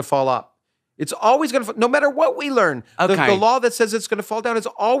go, it's going to fall up. It's always going to, no matter what we learn, the law that says it's going to fall down is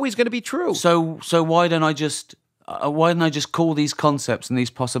always going to be true. So why don't I just call these concepts and these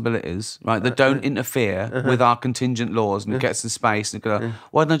possibilities, right, that don't interfere with our contingent laws and get us in space? Why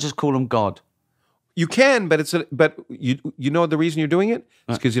don't I just call them God? You can, but you know the reason you're doing it?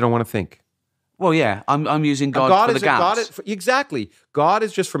 It's because you don't want to think. Well, yeah, I'm using God for the gaps. Exactly. God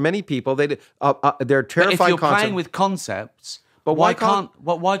is just, for many people, they're terrified But if you're concepts. playing with concepts, but why can't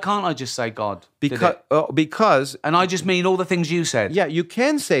I just say God? Because and I just mean all the things you said. Yeah, you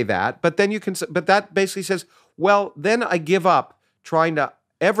can say that, but then but that basically says, well, then I give up trying to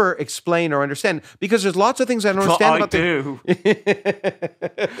ever explain or understand, because there's lots of things I don't understand about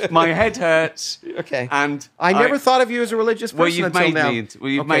My head hurts. Okay. And I never thought of you as a religious person until now.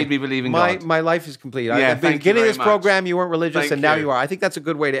 You've made me believe in God. My life is complete. Yeah, at the beginning of this program, you weren't religious, and now you are. I think that's a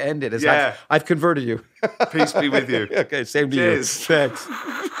good way to end it. I've converted you. Peace be with you. Okay, same to you. Thanks.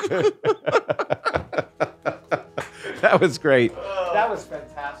 That was great. That was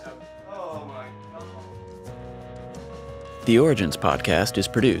fantastic. Oh my God. The Origins podcast is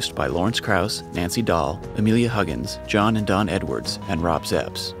produced by Lawrence Krauss, Nancy Dahl, Amelia Huggins, John and Don Edwards, and Rob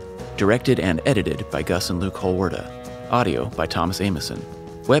Zepps. Directed and edited by Gus and Luke Holwerda. Audio by Thomas Amison.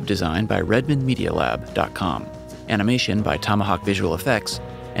 Web design by RedmondMediaLab.com. Animation by Tomahawk Visual Effects.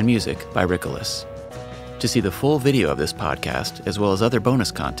 And music by Rickolas. To see the full video of this podcast, as well as other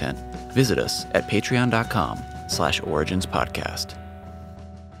bonus content, visit us at patreon.com/originspodcast.